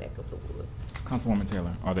neck of the woods. Councilwoman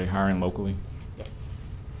Taylor, are they hiring locally?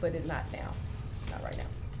 Yes, but not now, not right now.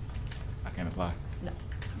 I can't apply. No.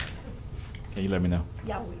 Can you let me know?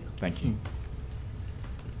 Yeah, I will. Thank you.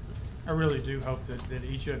 I really do hope that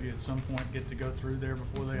each of you at some point get to go through there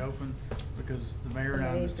before they open, because the mayor and I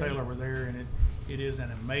and Ms. Taylor were there, and it is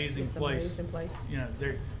an amazing place. It's an amazing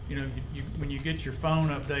place. When you get your phone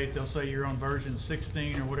update, they'll say you're on version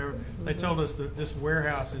 16 or whatever. They told us that this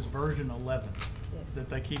warehouse is version 11. Yes. That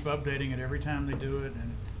they keep updating it every time they do it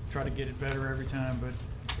and try to get it better every time. But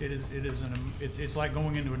it's like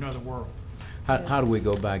going into another world. How do we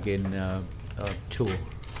go by getting a tour?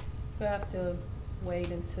 We'll have to wait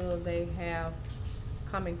until they have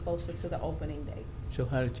coming closer to the opening date. So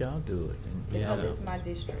how did y'all do it? Because it's my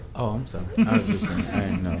district. Oh, I'm sorry. I was just saying, I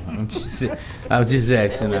didn't know. I was just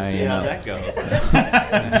asking. Let's see how that goes.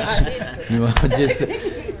 You want to just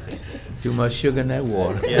too much sugar in that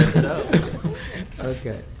water. Yes, so.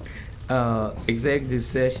 Okay. Executive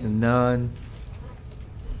session, none.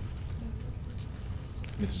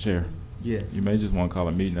 Mr. Chair. Yes. You may just want to call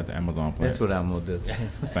a meeting at the Amazon plant. That's what I'm gonna do.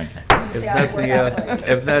 Thank you.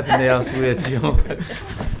 If nothing else, we'll adjourn.